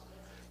types.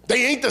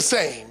 They ain't the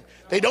same.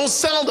 They don't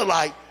sound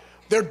alike.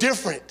 They're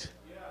different.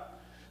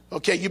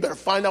 Okay, you better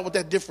find out what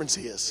that difference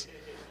is.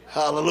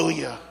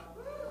 Hallelujah.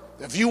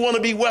 If you want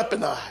to be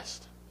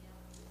weaponized.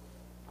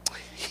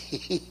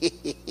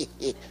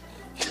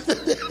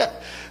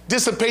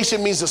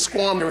 Dissipation means to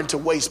squander and to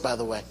waste, by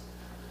the way.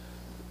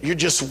 You're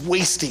just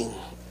wasting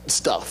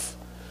stuff.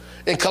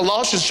 In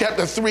Colossians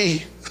chapter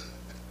 3,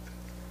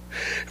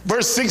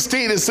 verse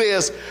 16, it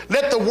says,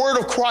 let the word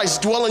of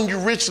Christ dwell in you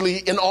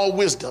richly in all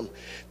wisdom,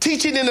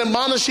 teaching and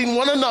admonishing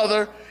one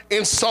another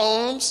in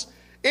psalms,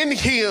 in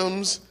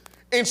hymns,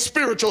 in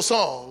spiritual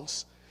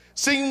songs,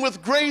 singing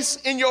with grace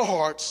in your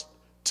hearts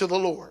to the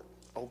Lord.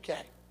 Okay,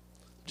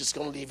 I'm just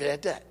going to leave it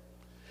at that.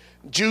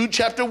 Jude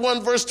chapter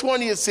 1, verse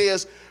 20, it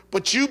says,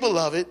 but you,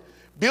 beloved,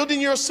 building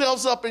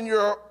yourselves up in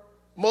your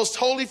most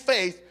holy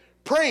faith,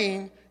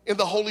 praying in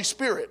the Holy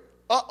Spirit.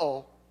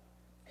 Uh-oh.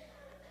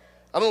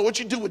 I don't know what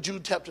you do with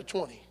Jude chapter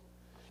 20.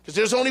 Because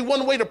there's only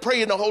one way to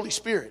pray in the Holy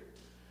Spirit.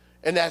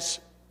 And that's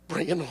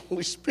bring in the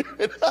Holy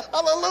Spirit.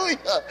 Hallelujah.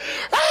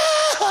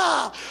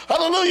 Ah,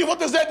 hallelujah. What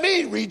does that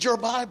mean? Read your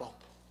Bible.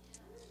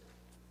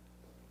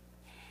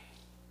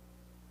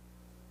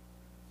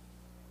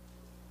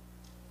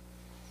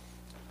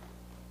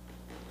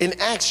 In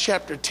Acts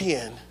chapter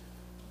 10,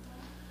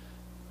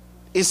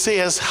 it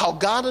says how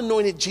God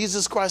anointed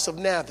Jesus Christ of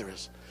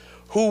Nazareth,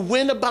 who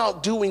went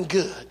about doing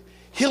good,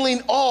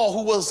 healing all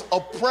who was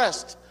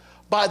oppressed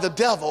by the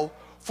devil,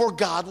 for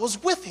God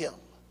was with him.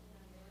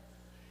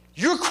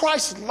 You're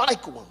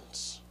Christ-like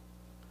ones.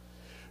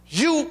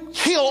 You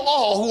heal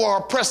all who are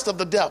oppressed of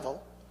the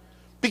devil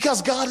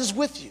because God is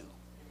with you.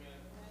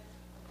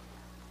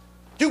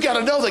 You got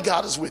to know that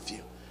God is with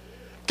you.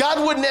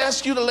 God wouldn't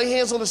ask you to lay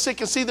hands on the sick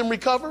and see them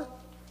recover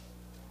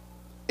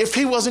if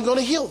he wasn't going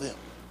to heal them.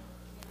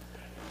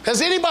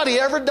 Has anybody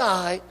ever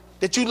died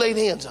that you laid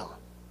hands on?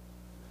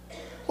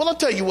 Well, I'll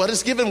tell you what,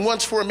 it's given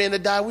once for a man to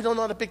die. We don't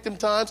know how to pick them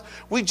times.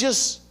 We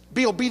just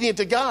be obedient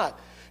to God.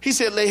 He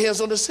said, lay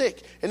hands on the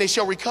sick and they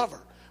shall recover.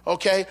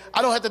 Okay?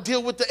 I don't have to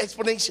deal with the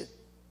explanation.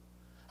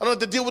 I don't have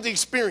to deal with the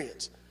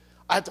experience.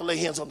 I have to lay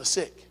hands on the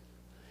sick.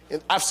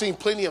 And I've seen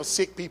plenty of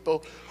sick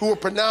people who were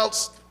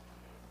pronounced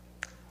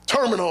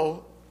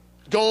terminal,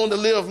 going to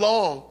live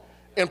long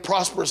and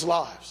prosperous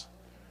lives.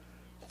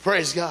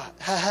 Praise God.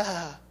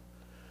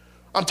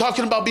 I'm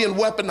talking about being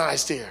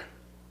weaponized here.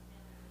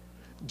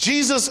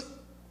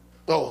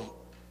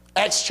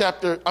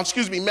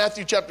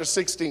 Matthew chapter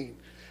 16,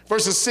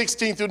 verses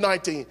 16 through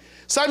 19.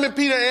 Simon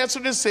Peter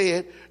answered and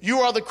said, you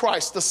are the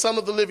Christ, the Son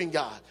of the living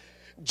God.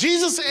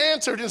 Jesus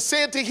answered and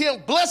said to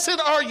him,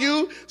 blessed are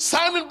you,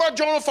 Simon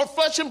Bar-Jonah, for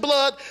flesh and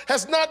blood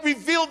has not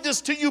revealed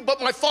this to you,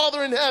 but my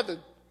Father in heaven.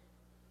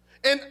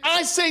 And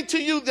I say to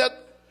you that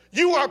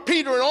you are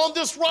Peter, and on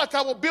this rock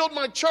I will build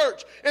my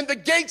church, and the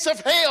gates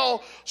of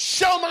hell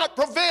shall not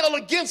prevail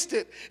against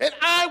it. And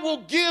I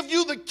will give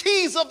you the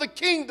keys of the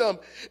kingdom,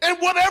 and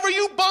whatever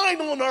you bind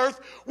on earth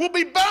will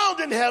be bound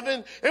in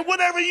heaven, and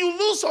whatever you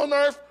loose on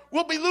earth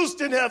will be loosed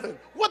in heaven.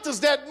 What does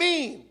that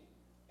mean?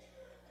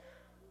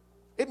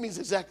 It means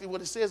exactly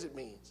what it says it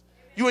means.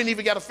 You ain't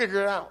even got to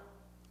figure it out.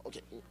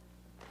 Okay.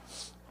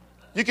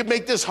 You can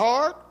make this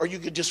hard, or you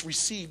could just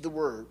receive the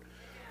word.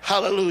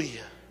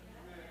 Hallelujah.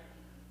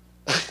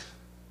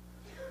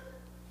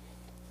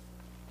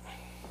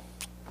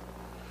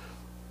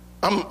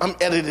 I'm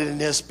editing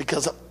this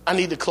because I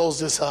need to close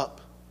this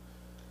up.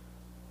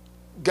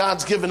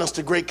 God's given us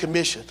the Great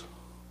Commission.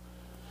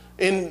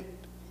 In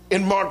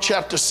Mark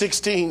chapter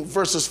 16,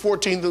 verses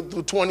 14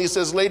 to 20, it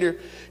says, later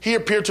he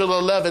appeared to the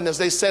 11 as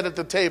they sat at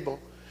the table,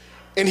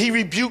 and he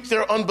rebuked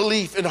their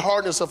unbelief and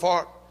hardness of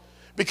heart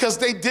because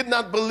they did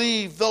not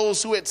believe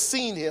those who had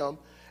seen him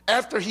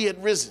after he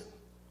had risen.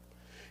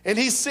 And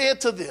he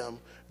said to them,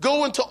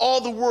 go into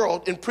all the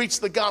world and preach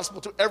the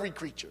gospel to every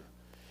creature.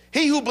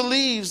 He who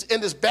believes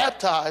and is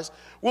baptized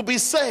will be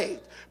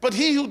saved, but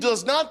he who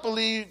does not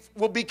believe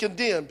will be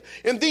condemned.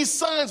 And these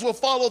signs will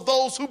follow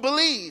those who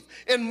believe.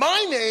 In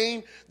my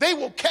name, they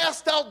will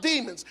cast out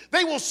demons.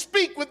 They will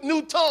speak with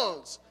new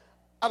tongues.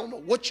 I don't know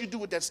what you do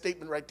with that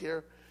statement right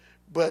there,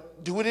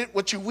 but do with it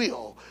what you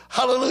will.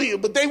 Hallelujah.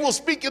 But they will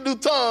speak in new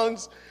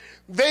tongues.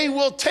 They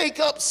will take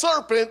up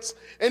serpents,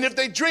 and if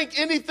they drink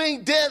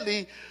anything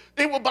deadly,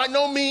 it will by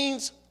no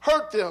means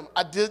hurt them.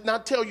 I did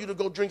not tell you to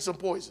go drink some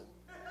poison.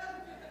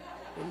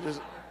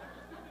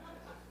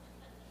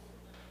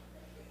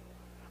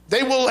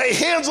 They will lay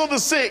hands on the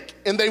sick,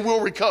 and they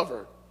will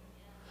recover.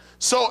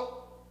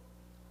 So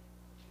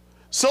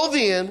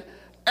then,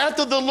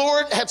 after the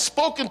Lord had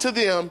spoken to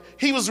them,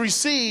 he was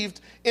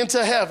received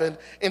into heaven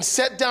and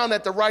sat down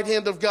at the right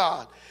hand of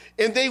God.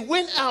 And they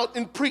went out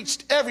and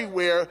preached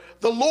everywhere,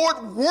 the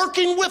Lord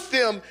working with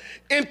them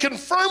and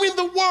confirming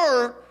the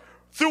word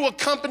through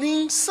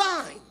accompanying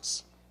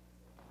signs.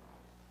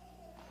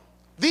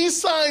 These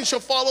signs shall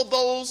follow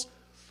those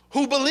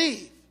who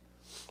believe.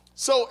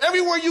 So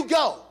everywhere you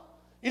go,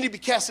 you need to be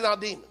casting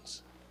out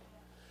demons.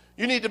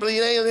 You need to be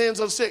laying hands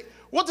on the sick.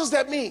 What does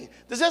that mean?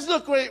 Does that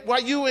look like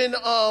while you and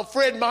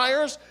Fred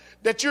Myers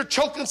that you're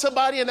choking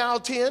somebody in aisle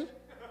 10?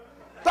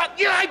 But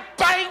I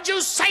bind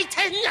you, Satan.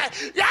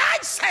 I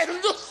said,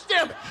 loose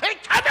them and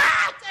come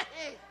out.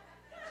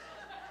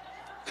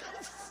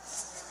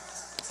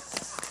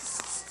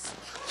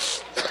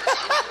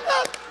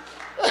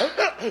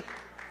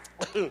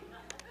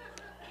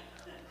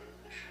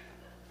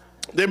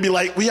 They'd be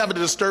like, we have a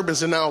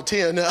disturbance in aisle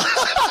 10 now.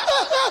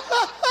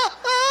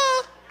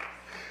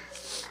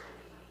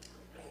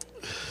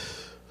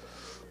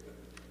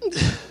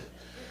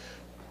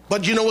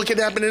 But you know what can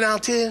happen in aisle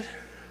 10?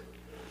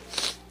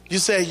 You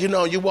say,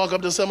 you walk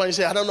up to somebody and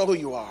say, I don't know who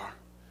you are.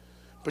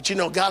 But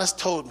God has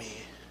told me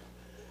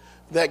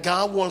that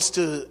God wants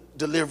to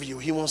deliver you.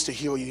 He wants to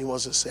heal you. He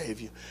wants to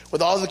save you.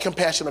 With all the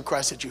compassion of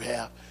Christ that you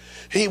have.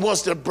 He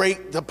wants to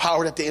break the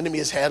power that the enemy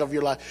has had over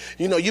your life.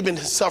 You've been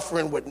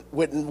suffering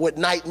with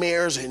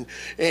nightmares and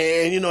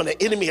the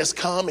enemy has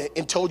come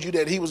and told you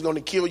that he was going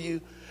to kill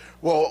you.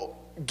 Well,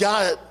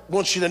 God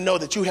wants you to know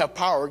that you have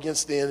power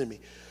against the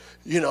enemy.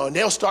 And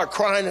they'll start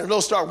crying and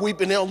they'll start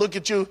weeping. They'll look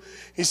at you.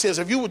 He says,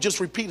 if you would just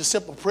repeat a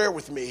simple prayer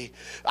with me,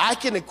 I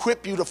can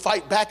equip you to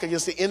fight back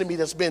against the enemy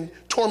that's been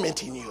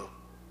tormenting you.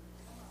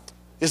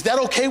 Is that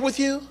okay with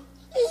you?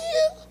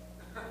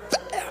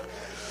 Yeah.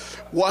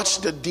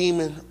 Watch the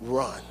demon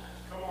run.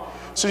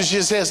 So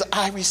she says,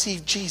 I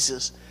receive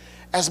Jesus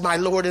as my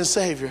Lord and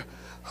Savior.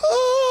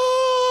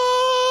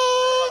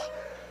 Oh,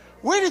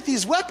 where did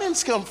these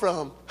weapons come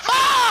from?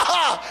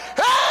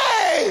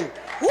 Hey!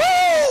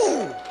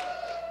 Woo!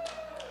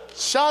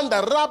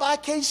 Shanda Rabba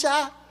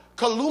Kesha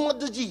Kaluma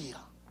Dajia.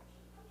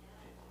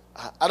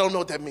 I don't know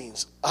what that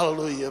means.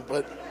 Hallelujah.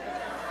 But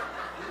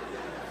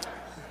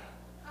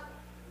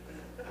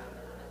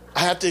I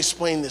have to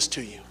explain this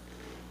to you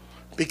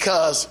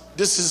because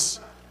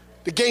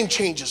the game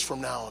changes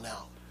from now on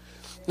out.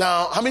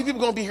 Now, how many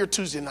people are going to be here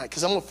Tuesday night?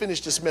 Because I'm going to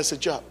finish this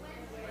message up.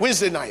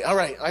 Wednesday night. All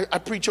right. I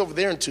preach over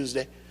there on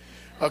Tuesday.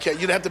 Okay.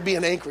 You'd have to be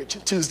in Anchorage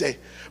on Tuesday.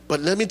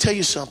 But let me tell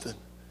you something.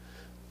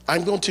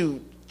 I'm going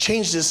to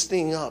change this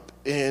thing up,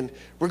 and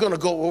we're going to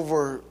go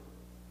over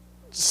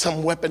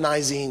some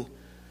weaponizing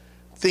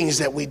things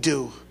that we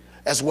do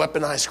as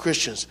weaponized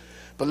Christians.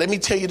 But let me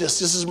tell you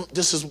this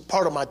is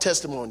part of my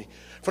testimony.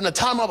 From the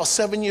time I was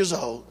 7 years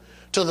old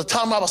to the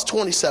time I was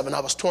 27, I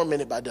was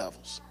tormented by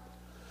devils.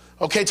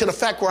 Okay, to the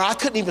fact where I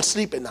couldn't even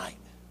sleep at night.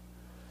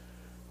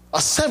 A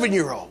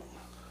 7-year-old.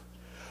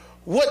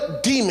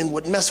 What demon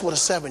would mess with a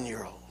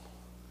 7-year-old?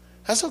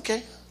 That's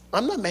okay.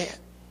 I'm not mad.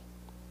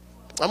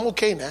 I'm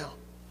okay now.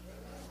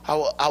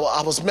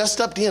 I was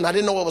messed up then. I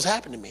didn't know what was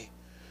happening to me.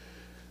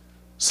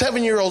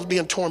 7-year-olds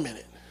being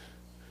tormented.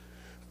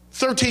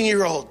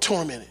 13-year-old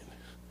tormented.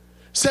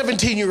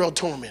 17-year-old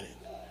tormented.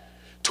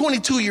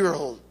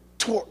 22-year-old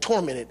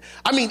tormented.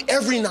 I mean,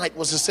 every night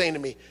was the same to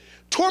me.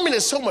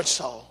 Tormented so much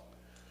so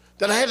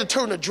that I had to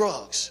turn to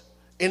drugs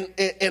and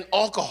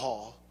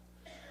alcohol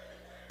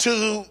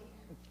to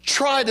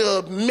try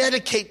to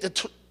medicate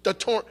the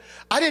torment.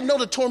 I didn't know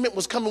the torment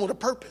was coming with a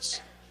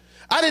purpose.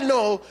 I didn't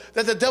know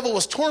that the devil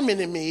was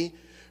tormenting me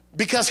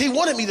because he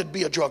wanted me to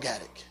be a drug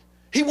addict.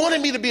 He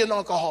wanted me to be an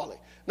alcoholic.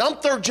 Now, I'm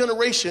third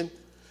generation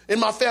in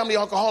my family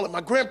alcoholic.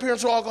 My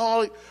grandparents were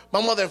alcoholic.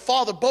 My mother and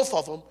father, both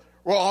of them,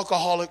 were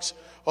alcoholics,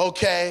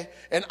 okay?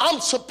 And I'm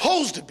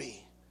supposed to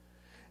be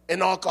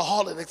an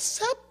alcoholic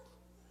except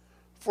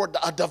for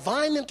a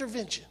divine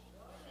intervention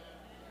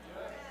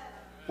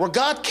where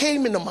God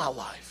came into my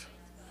life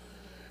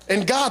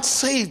and God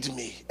saved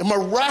me. A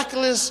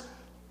miraculous,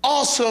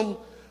 awesome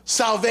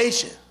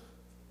salvation.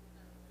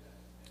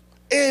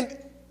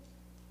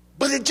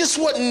 But it just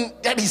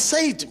wasn't that he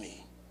saved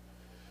me.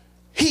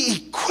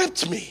 He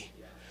equipped me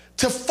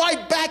to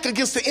fight back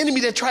against the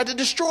enemy that tried to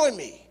destroy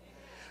me.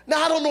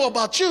 Now, I don't know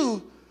about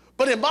you,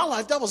 but in my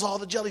life, that was all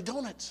the jelly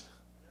donuts.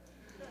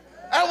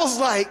 That was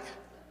like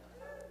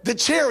the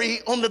cherry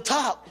on the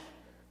top.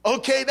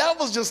 Okay, that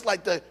was just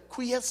like the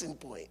quiescent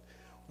point.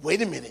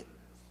 Wait a minute.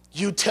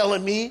 You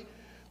telling me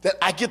that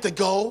I get to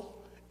go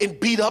and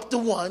beat up the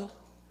one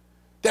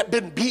that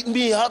been beating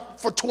me up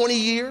for 20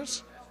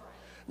 years?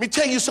 Let me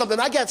tell you something.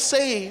 I got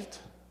saved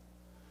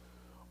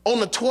on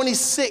the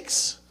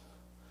 26th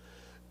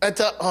at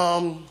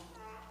the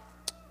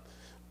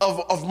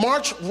of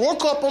March,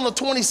 woke up on the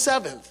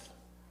 27th.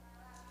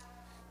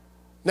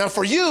 Now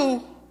for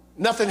you,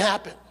 nothing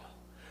happened.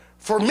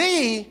 For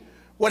me,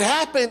 what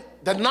happened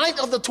the night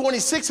of the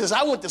 26th is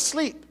I went to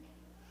sleep.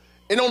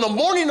 And on the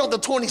morning of the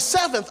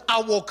 27th,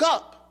 I woke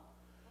up.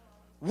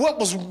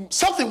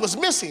 Something was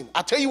missing.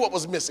 I'll tell you what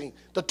was missing,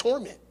 the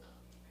torment.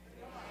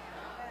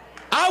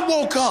 I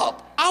woke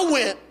up, I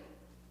went,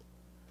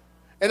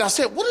 and I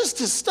said, what is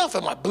this stuff?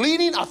 Am I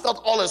bleeding? I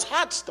felt all this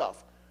hot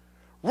stuff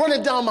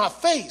running down my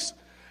face.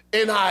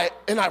 And I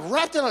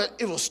wrapped it on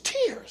it was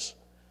tears.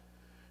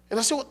 And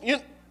I said, well,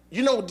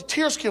 you know, the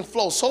tears can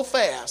flow so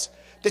fast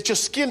that your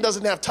skin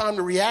doesn't have time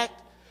to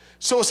react.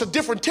 So it's a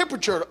different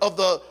temperature of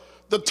the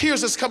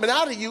tears that's coming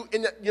out of you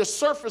in your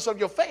surface of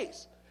your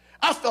face.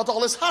 I felt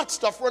all this hot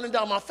stuff running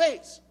down my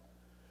face.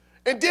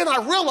 And then I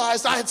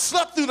realized I had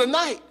slept through the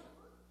night.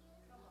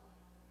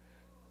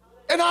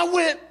 And I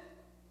went,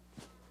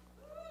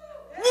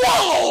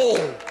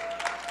 whoa!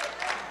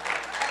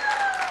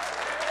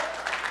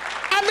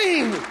 I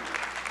mean,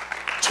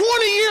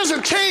 20 years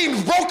of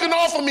chains broken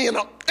off of me in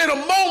a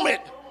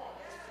moment,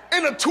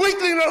 in a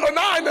twinkling of an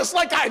eye. And it's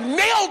like I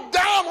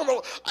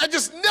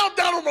just knelt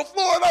down on the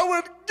floor and I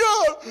went,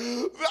 God.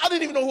 I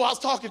didn't even know who I was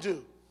talking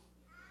to.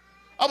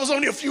 I was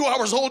only a few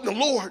hours old in the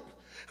Lord.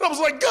 And I was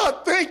like,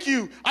 God, thank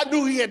you. I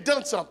knew he had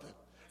done something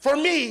for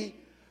me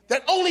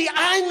that only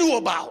I knew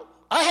about.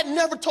 I'd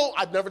never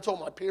told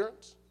my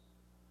parents.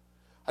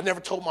 I never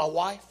told my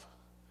wife.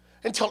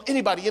 I didn't tell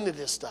anybody into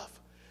this stuff.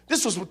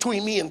 This was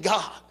between me and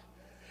God.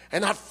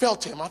 And I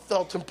felt him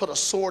put a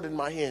sword in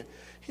my hand.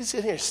 He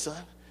said, here,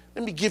 son,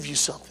 let me give you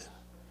something.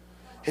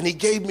 And he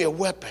gave me a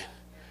weapon.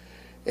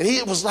 And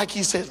it was like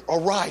he said,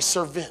 arise,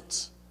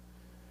 servants.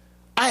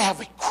 I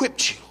have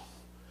equipped you.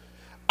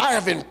 I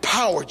have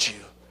empowered you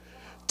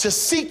to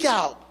seek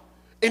out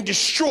and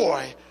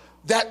destroy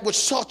that which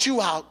sought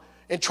you out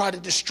and try to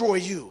destroy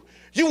you.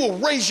 You will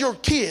raise your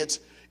kids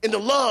in the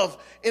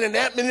love and an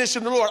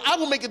admonition of the Lord. I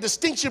will make a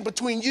distinction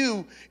between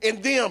you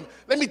and them.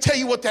 Let me tell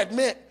you what that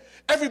meant.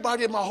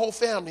 Everybody in my whole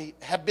family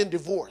have been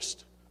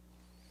divorced,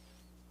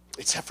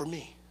 except for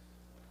me.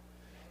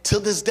 Till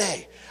this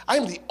day, I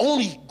am the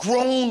only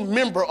grown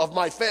member of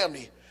my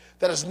family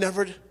that has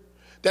never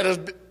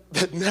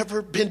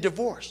been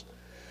divorced.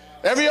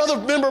 Every other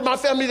member of my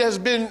family that has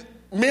been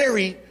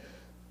married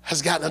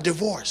has gotten a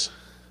divorce.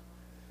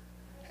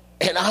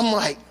 And I'm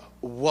like,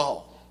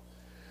 whoa.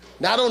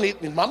 Not only,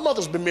 my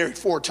mother's been married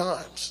 4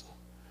 times.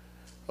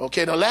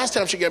 Okay, the last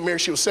time she got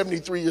married, she was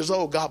 73 years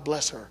old. God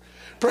bless her.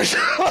 Praise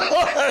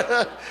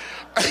the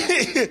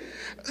Lord.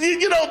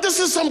 You know, this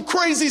is some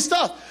crazy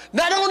stuff.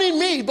 Not only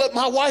me, but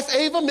my wife,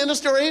 Ava,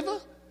 Minister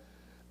Ava,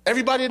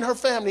 everybody in her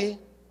family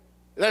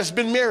that has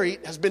been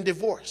married has been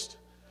divorced,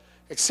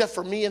 except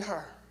for me and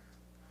her.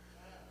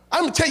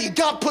 I'm going to tell you,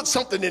 God put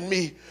something in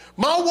me.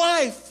 My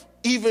wife,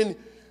 even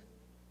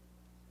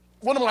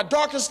one of my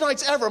darkest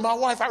nights ever, my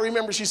wife, I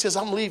remember, she says,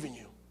 I'm leaving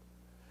you.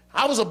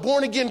 I was a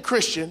born-again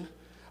Christian.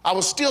 I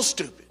was still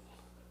stupid.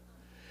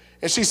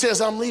 And she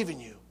says, I'm leaving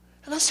you.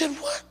 And I said,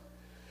 what?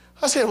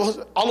 I said,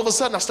 well, all of a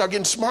sudden I start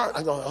getting smart.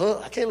 I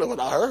go, I can't live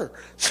without her.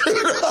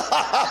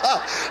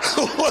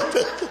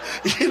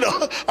 You know,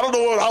 I don't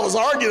know what I was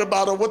arguing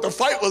about or what the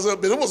fight was,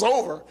 but it was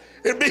over.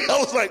 I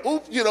was like,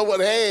 oops, you know what,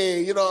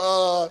 hey, you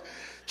know,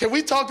 can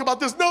we talk about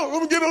this? No, I'm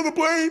going to get on the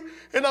plane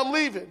and I'm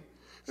leaving.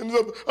 And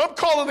I'm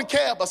calling a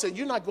cab. I said,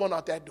 you're not going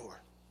out that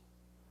door.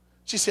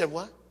 She said,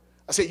 what?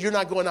 I said, you're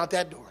not going out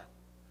that door.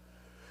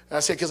 And I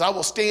said, because I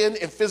will stand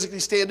and physically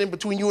stand in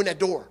between you and that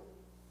door.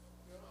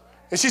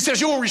 And she says,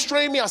 you will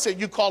restrain me? I said,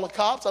 you call the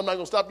cops. I'm not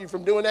going to stop you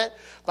from doing that.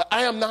 But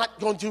I am not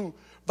going to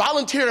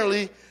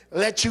voluntarily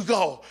let you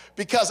go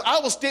because I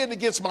will stand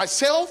against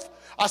myself.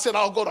 I said,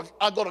 I'll go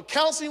to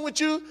counseling with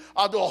you.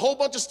 I'll do a whole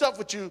bunch of stuff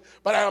with you.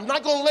 But I'm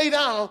not going to lay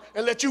down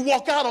and let you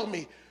walk out on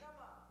me.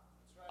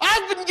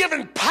 I've been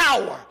given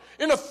power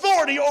and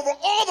authority over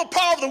all the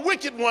power of the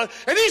wicked one,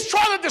 and he's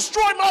trying to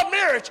destroy my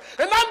marriage,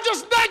 and I'm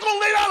just not going to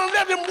lay down and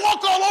let him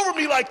walk all over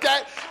me like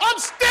that. I'm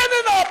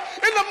standing up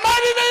in the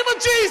mighty name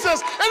of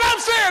Jesus, and I'm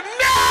saying,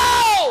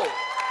 no!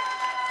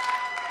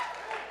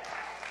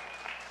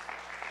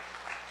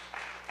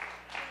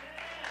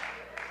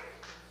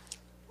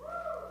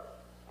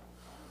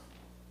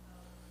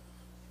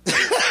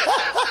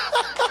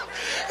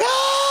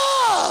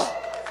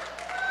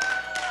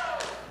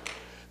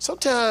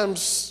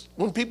 Sometimes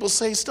when people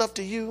say stuff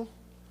to you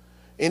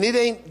and it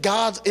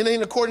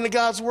ain't according to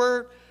God's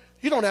word,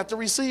 you don't have to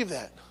receive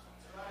that.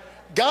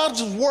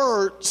 God's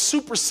word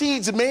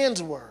supersedes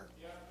man's word.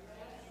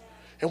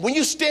 And when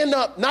you stand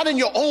up, not in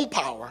your own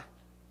power,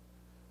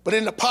 but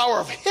in the power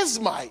of his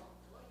might,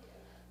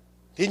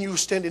 then you're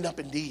standing up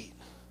indeed.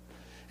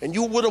 And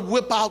you would have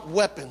whipped out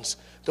weapons,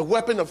 the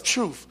weapon of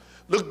truth.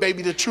 Look,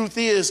 baby, the truth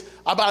is,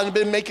 I've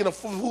been making a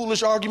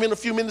foolish argument a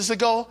few minutes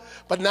ago,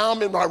 but now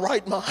I'm in my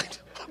right mind.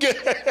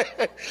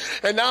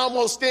 And now I'm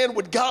going to stand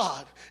with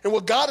God. And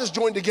what God has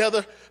joined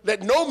together,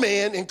 let no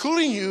man,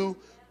 including you,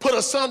 put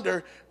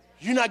asunder.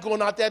 You're not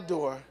going out that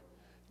door.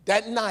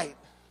 That night,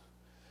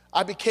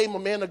 I became a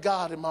man of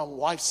God in my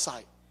wife's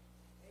sight.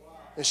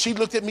 And she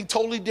looked at me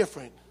totally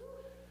different.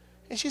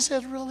 And she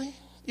said, really?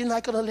 You're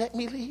not going to let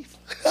me leave?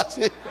 I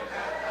said,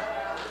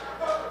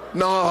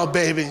 no,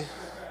 baby.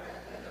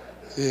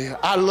 Yeah,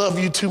 I love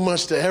you too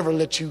much to ever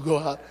let you go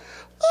out.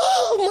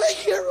 Oh, my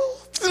hero.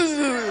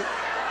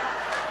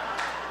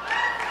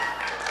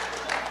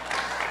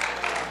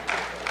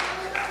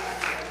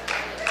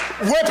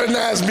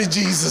 Weaponize me,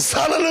 Jesus.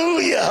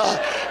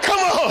 Hallelujah. Come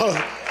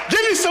on.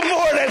 Give me some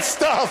more of that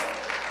stuff.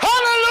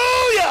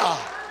 Hallelujah.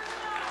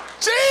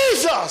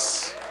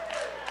 Jesus.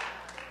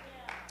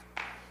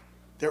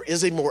 There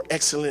is a more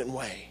excellent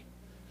way.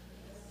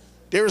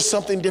 There is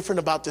something different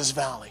about this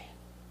valley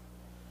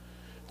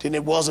than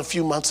it was a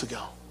few months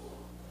ago.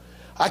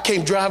 I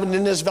came driving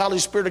in this valley,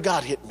 Spirit of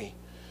God hit me.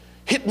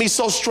 Hit me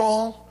so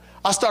strong,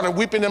 I started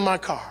weeping in my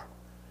car.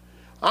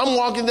 I'm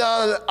walking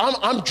down,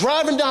 I'm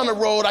driving down the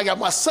road, I got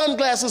my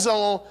sunglasses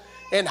on,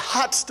 and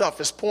hot stuff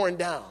is pouring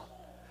down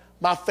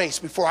my face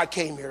before I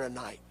came here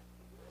tonight.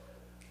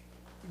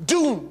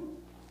 Dude,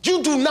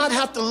 you do not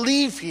have to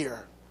leave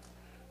here.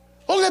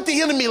 Don't let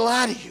the enemy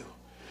lie to you.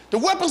 The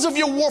weapons of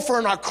your warfare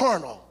are not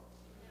carnal,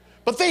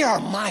 but they are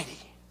mighty.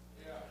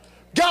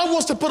 God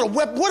wants to put a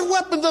weapon. What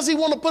weapon does he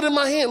want to put in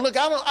my hand? Look,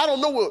 I don't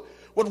know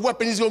what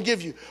weapon he's going to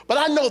give you, but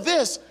I know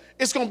this,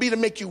 it's going to be to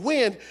make you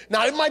win.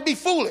 Now, it might be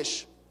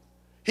foolish.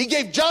 He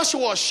gave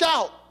Joshua a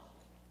shout.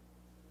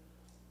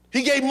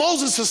 He gave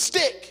Moses a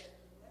stick.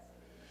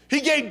 He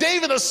gave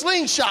David a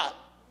slingshot.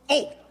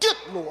 Oh, good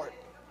Lord.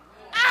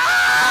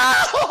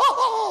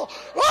 Oh,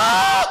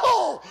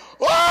 oh,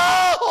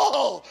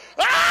 oh,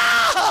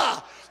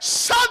 ah,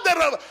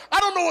 I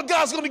don't know what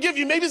God's going to give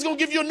you. Maybe he's going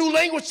to give you a new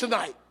language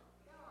tonight.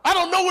 I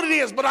don't know what it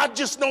is, but I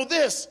just know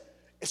this.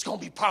 It's going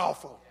to be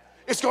powerful.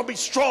 It's going to be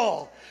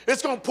strong.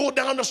 It's going to pull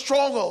down the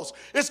strongholds.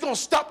 It's going to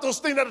stop those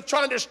things that are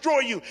trying to destroy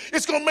you.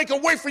 It's going to make a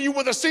way for you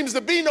where there seems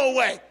to be no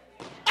way.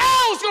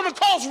 Oh, it's going to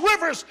cause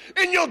rivers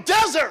in your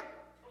desert.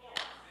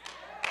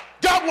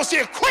 God wants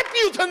to equip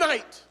you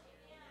tonight.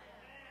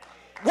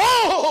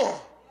 Whoa!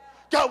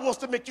 God wants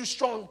to make you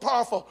strong and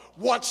powerful.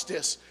 Watch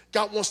this.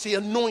 God wants to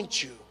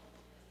anoint you.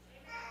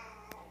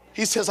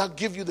 He says, I'll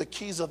give you the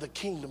keys of the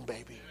kingdom,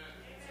 baby.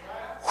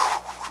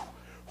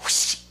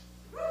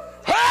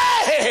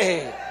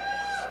 Hey!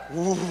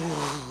 Ooh.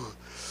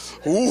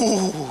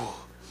 Ooh.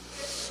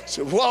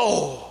 So,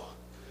 whoa.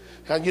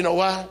 And you know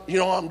why? You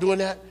know why I'm doing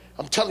that?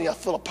 I'm telling you, I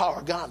feel the power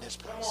of God in this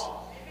place.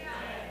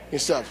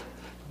 And stuff.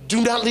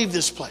 Do not leave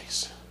this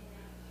place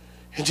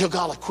until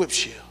God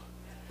equips you.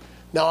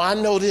 Now, I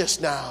know this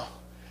now.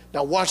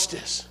 Now, watch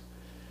this.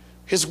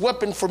 His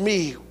weapon for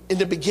me in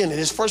the beginning,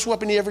 his first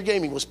weapon he ever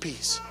gave me was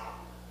peace.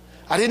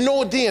 I didn't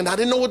know it then. I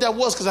didn't know what that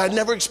was because I had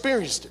never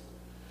experienced it.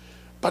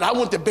 But I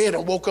went to bed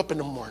and woke up in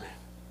the morning.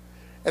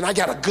 And I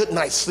got a good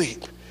night's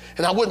sleep.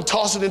 And I wasn't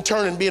tossing and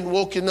turning, being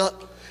woken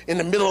up in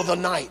the middle of the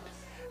night.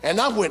 And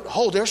I went,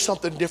 oh, there's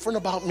something different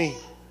about me.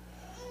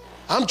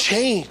 I'm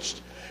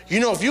changed. You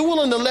know, if you're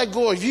willing to let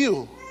go of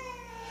you,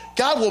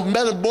 God will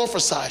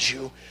metamorphosize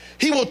you.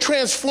 He will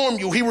transform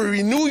you. He will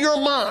renew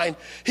your mind.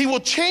 He will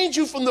change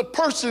you from the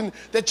person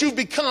that you've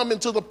become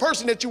into the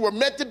person that you were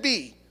meant to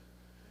be.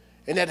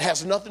 And that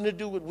has nothing to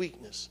do with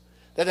weakness.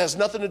 That has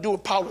nothing to do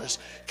with powerless.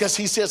 Because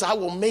he says, I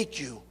will make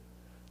you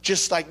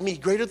just like me.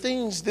 Greater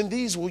things than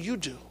these will you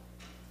do.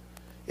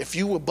 If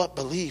you will but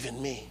believe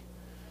in me.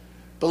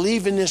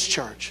 Believe in this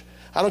church.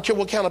 I don't care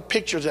what kind of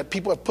pictures that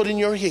people have put in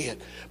your head.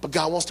 But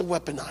God wants to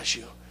weaponize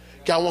you.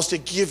 God wants to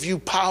give you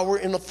power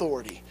and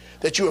authority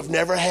that you have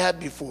never had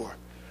before.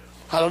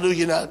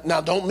 Hallelujah. Now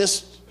don't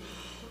miss.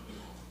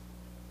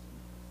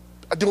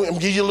 I'm going to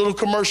give you a little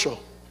commercial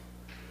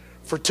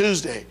for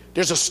Tuesday.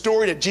 There's a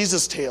story that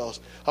Jesus tells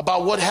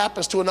about what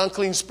happens to an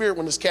unclean spirit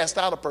when it's cast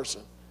out of a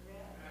person.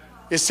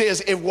 It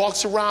says it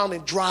walks around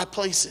in dry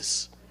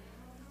places,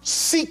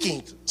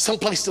 seeking some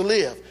place to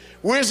live.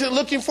 Where is it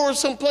looking for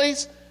some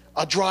place?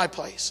 A dry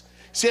place.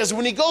 It says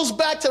when he goes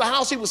back to the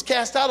house he was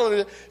cast out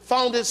of,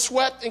 found it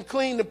swept and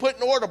clean and put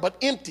in order, but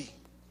empty.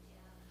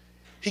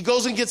 He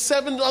goes and gets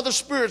 7 other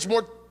spirits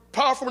more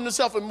powerful than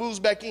himself and moves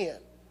back in.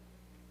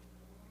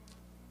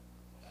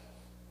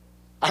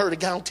 I heard a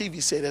guy on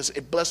TV say this.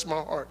 It blessed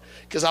my heart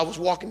because I was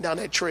walking down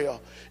that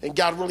trail and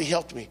God really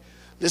helped me.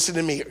 Listen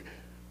to me.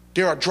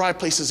 There are dry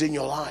places in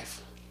your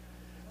life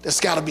that's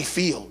got to be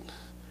filled.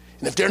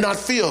 And if they're not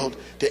filled,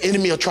 the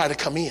enemy will try to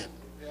come in.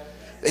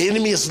 The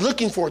enemy is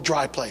looking for a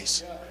dry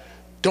place.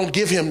 Don't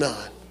give him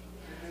none.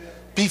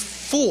 Be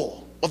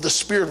full of the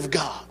Spirit of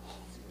God.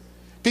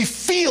 Be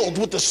filled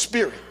with the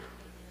Spirit.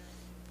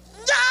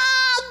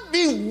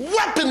 Be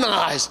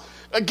weaponized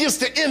against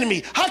the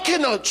enemy. How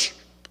can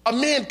a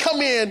man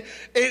come in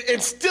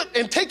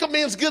and take a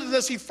man's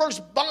goodness? He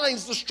first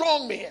binds the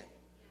strong man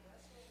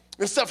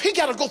and stuff. He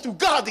got to go through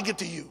God to get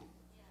to you.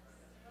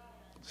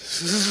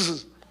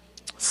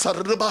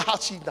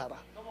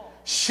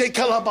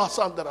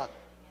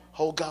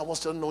 Oh, God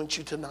wants to anoint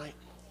you tonight.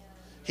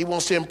 He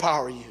wants to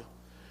empower you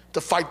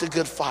to fight the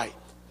good fight,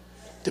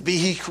 to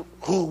be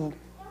who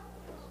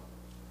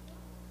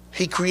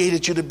he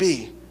created you to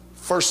be.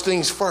 First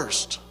things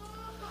first.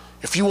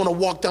 If you want to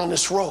walk down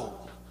this road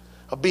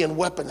of being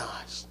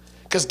weaponized,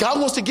 because God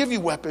wants to give you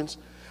weapons.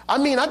 I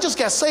mean, I just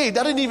got saved.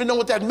 I didn't even know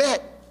what that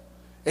meant.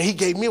 And he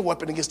gave me a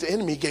weapon against the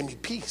enemy. He gave me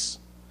peace.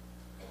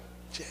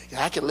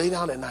 I can lay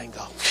down at night and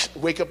go,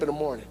 wake up in the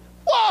morning.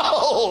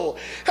 Whoa!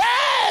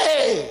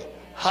 Hey!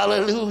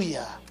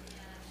 Hallelujah.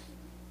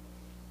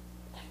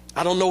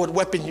 I don't know what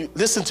weapon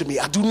listen to me.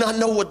 I do not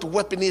know what the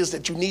weapon is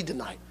that you need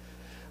tonight.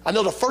 I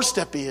know the first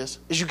step is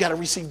you got to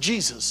receive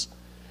Jesus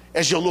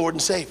as your Lord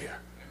and Savior.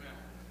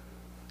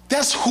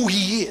 That's who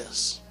he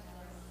is.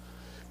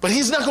 But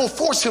he's not going to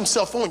force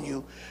himself on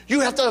you.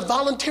 You have to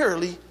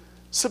voluntarily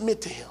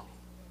submit to him.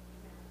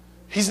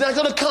 He's not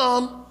going to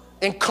come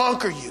and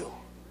conquer you.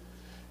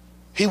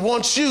 He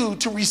wants you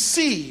to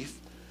receive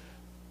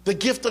the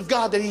gift of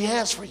God that he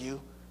has for you,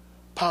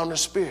 power and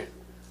spirit.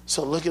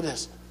 So look at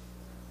this.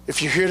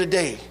 If you're here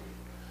today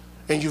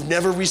and you've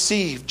never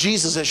received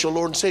Jesus as your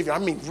Lord and Savior, I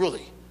mean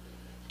really,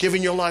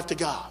 giving your life to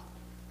God,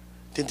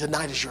 then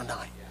tonight is your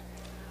night.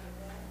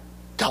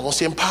 God wants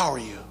to empower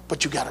you,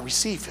 but you got to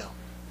receive him.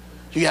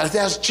 You got to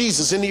ask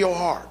Jesus into your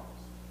heart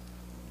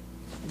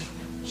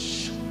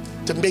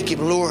to make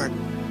him Lord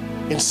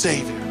and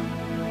Savior.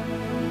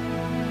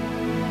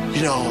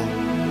 You know,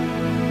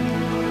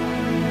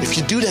 if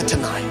you do that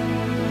tonight,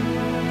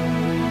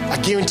 I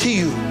guarantee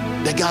you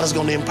that God is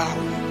going to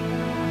empower you.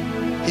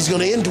 He's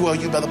going to indwell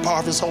you by the power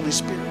of his Holy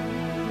Spirit.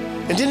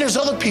 And then there's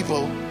other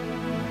people,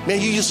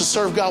 man, you used to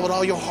serve God with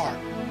all your heart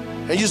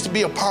and used to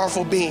be a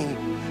powerful being,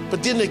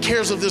 but then the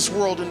cares of this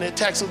world and the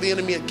attacks of the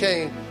enemy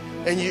came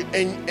and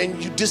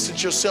you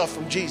distance yourself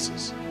from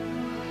Jesus.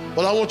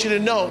 Well, I want you to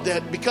know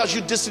that because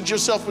you distance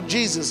yourself from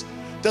Jesus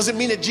doesn't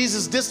mean that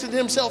Jesus distanced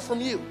himself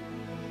from you.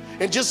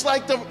 And just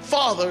like the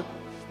father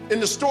in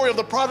the story of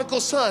the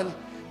prodigal son,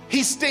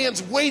 he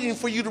stands waiting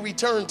for you to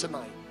return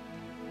tonight.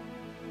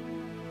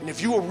 And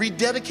if you will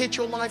rededicate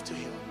your life to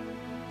him,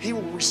 he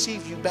will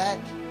receive you back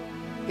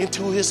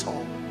into his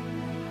home.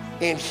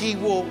 And he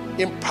will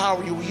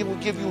empower you. He will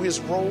give you his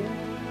robe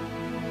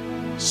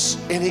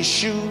and his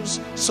shoes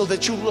so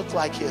that you look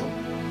like him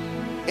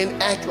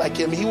and act like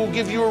him. He will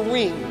give you a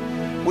ring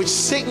which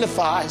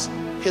signifies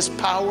his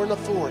power and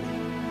authority.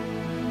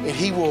 And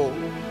he will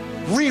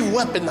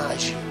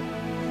re-weaponize you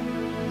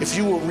if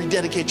you will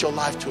rededicate your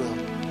life to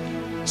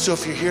him. So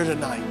if you're here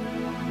tonight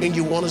and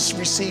you want to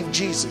receive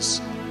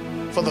Jesus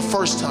for the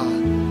first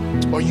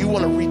time, or you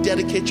want to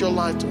rededicate your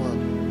life to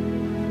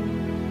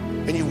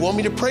him, and you want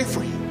me to pray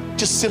for you,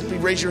 just simply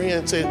raise your hand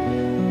and say,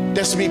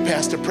 That's me,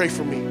 Pastor. Pray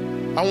for me.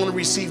 I want to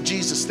receive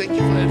Jesus. Thank you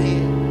for that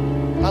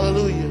hand.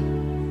 Hallelujah.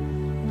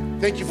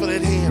 Thank you for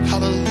that hand.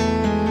 Hallelujah.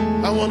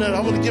 I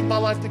want to give my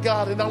life to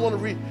God, and I want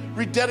to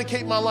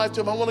rededicate my life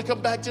to him. I want to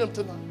come back to him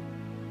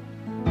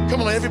tonight.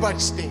 Come on, everybody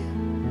stand.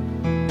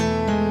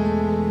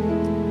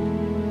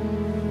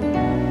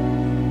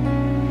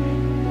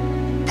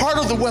 Part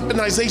of the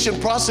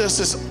weaponization process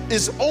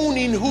is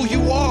owning who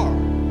you are.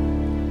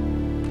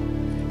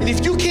 And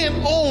if you can't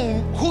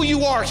own who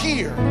you are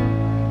here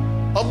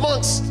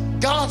amongst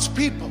God's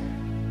people,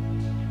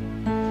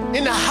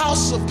 in the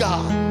house of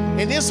God,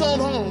 in his own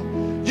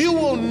home, you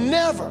will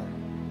never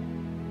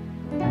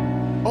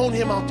own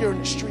him out there in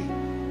the street.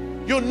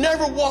 You'll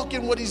never walk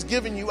in what he's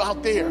given you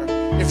out there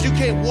if you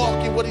can't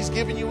walk in what he's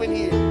given you in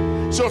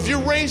here. So if you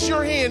raise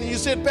your hand and you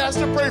said,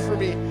 Pastor, pray for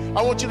me,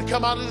 I want you to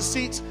come out of the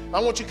seats. I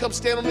want you to come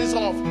stand on these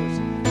altars.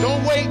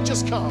 Don't wait,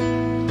 just come.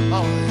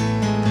 Hallelujah.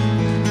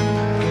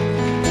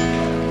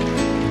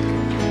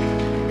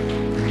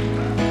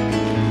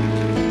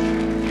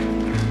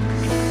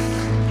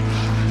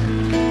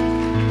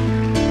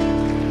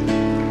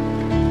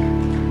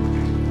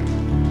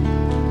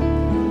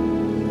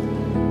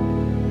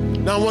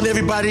 Now I want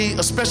everybody,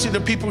 especially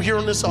the people here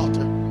on this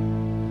altar,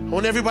 I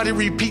want everybody to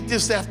repeat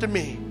this after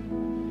me.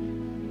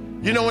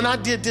 You know, when I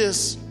did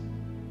this,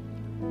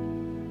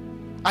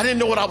 I didn't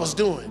know what I was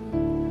doing.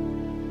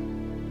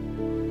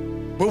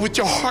 But with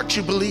your heart,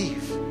 you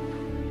believe.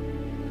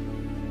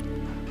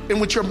 And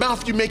with your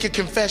mouth, you make a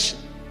confession.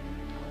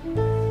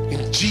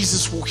 And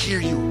Jesus will hear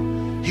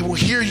you. He will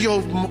hear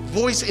your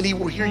voice and he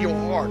will hear your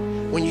heart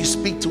when you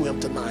speak to him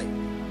tonight.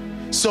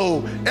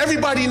 So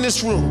everybody in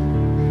this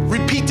room,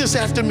 repeat this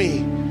after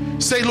me.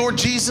 Say, Lord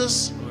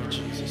Jesus,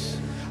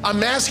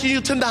 I'm asking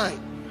you tonight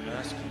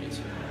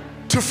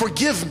to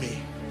forgive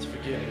me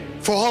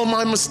for all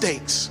my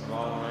mistakes.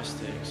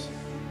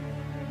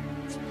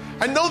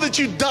 I know that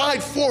you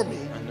died for me.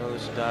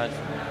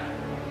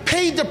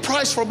 Paid the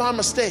price for my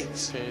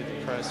mistakes.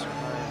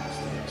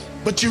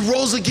 But you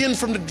rose again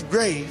from the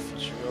grave.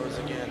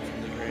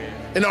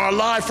 And are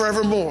alive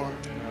forevermore.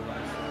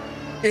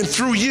 And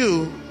through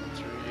you,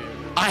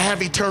 I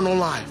have eternal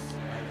life.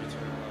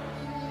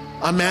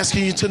 I'm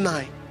asking you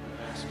tonight,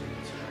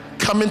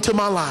 come into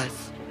my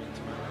life.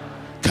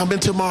 Come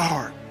into my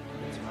heart.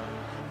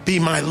 Be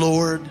my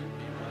Lord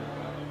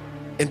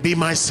and be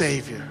my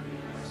Savior.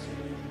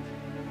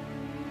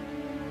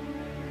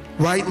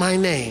 Write my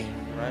name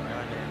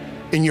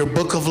in your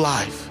book of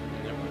life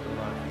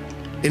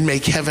and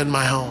make heaven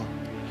my home.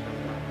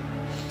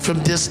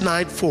 From this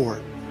night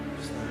forward,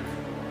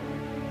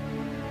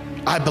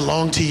 I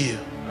belong to you.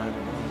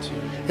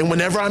 And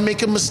whenever I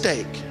make a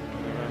mistake,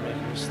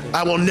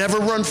 I will never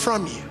run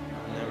from you.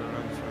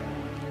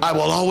 I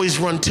will always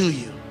run to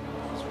you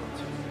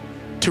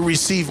to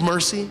receive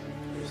mercy,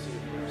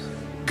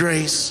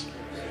 grace,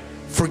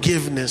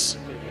 forgiveness,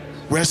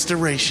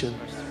 restoration,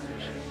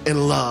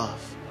 and love.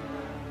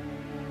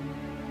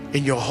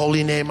 In your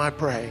holy name I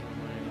pray.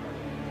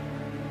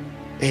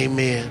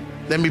 Amen.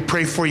 Let me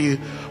pray for you.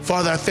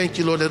 Father, I thank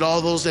you, Lord, that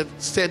all those that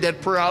said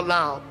that prayer out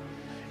loud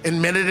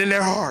and meant it in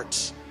their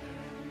hearts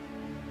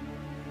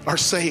are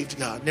saved,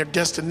 God. Their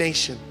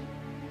destination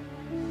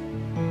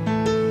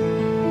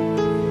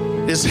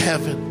is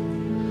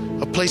heaven,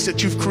 a place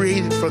that you've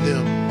created for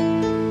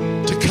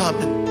them to come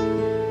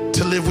and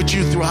to live with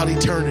you throughout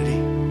eternity.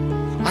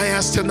 I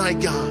ask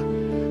tonight,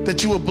 God,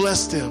 that you would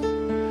bless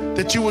them,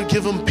 that you would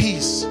give them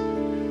peace,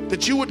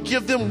 that you would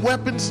give them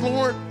weapons,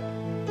 Lord,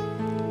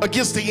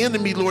 against the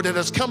enemy, Lord, that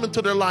has come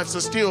into their lives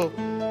to steal,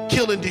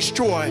 kill, and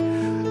destroy.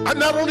 I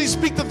not only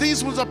speak to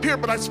these ones up here,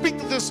 but I speak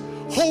to this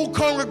whole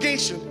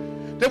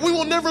congregation, that we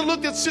will never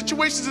look at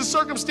situations and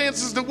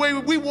circumstances the way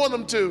we want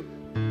them to.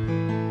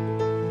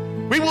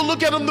 We will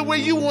look at them the way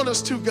you want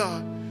us to,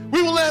 God.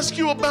 We will ask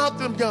you about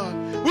them, God.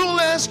 We will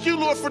ask you,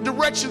 Lord, for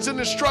directions and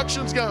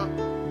instructions, God.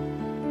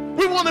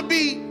 We want to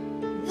be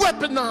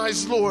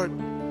weaponized, Lord,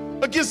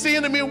 against the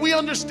enemy. And we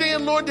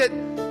understand, Lord, that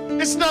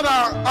it's not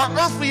our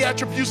earthly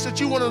attributes that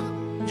you want to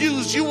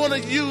use. You want to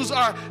use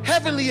our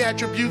heavenly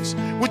attributes,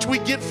 which we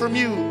get from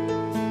you,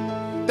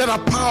 that are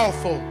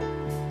powerful,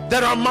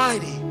 that are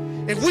mighty.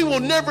 And we will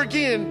never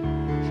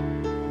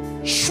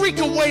again shrink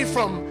away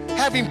from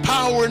having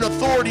power and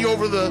authority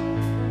over the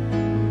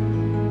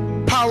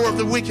power of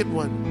the wicked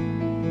one.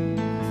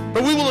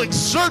 But we will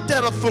exert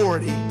that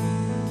authority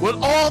with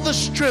all the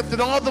strength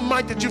and all the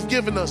might that you've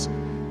given us.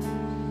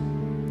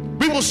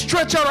 We will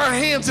stretch out our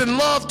hands in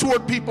love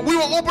toward people. We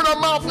will open our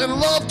mouth in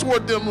love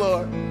toward them,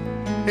 Lord,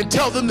 and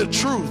tell them the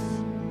truth.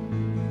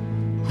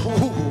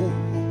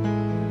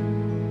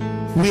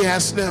 We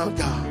ask now,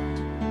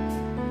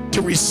 God,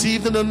 to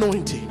receive an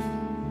anointing,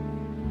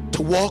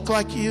 to walk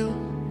like you,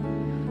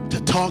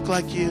 to talk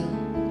like you,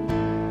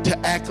 to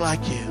act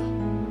like you,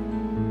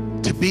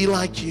 to be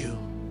like you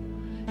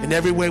in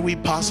every way we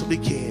possibly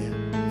can.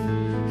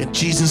 In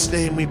Jesus'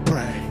 name we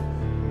pray.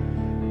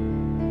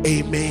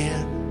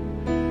 Amen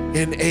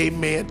and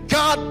amen.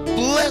 God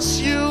bless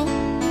you.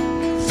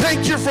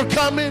 Thank you for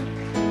coming.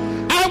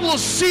 I will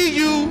see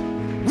you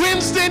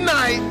Wednesday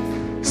night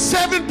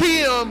 7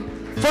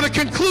 p.m. for the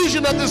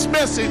conclusion of this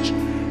message.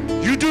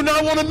 You do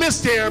not want to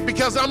miss there,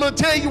 because I'm going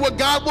to tell you what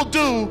God will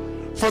do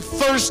for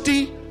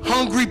thirsty,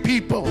 hungry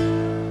people.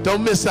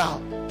 Don't miss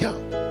out.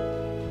 Come.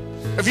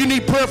 If you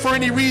need prayer for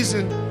any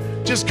reason,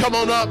 just come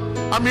on up.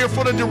 I'm here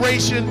for the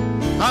duration.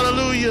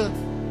 Hallelujah.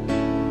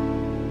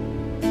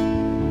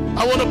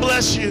 I want to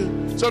bless you.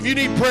 So if you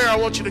need prayer, I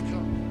want you to come.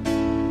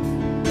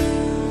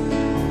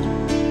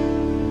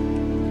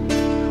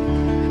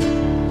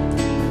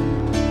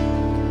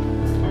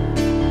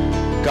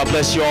 God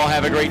bless you all.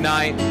 Have a great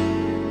night.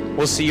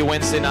 We'll see you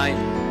Wednesday night.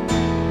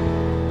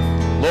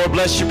 Lord,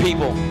 bless your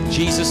people. In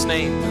Jesus'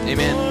 name,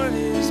 amen. Lord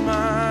is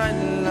my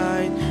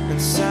light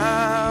and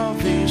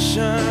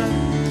salvation.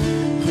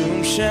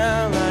 Whom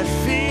shall I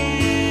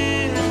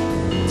fear?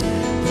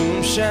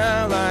 Whom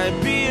shall I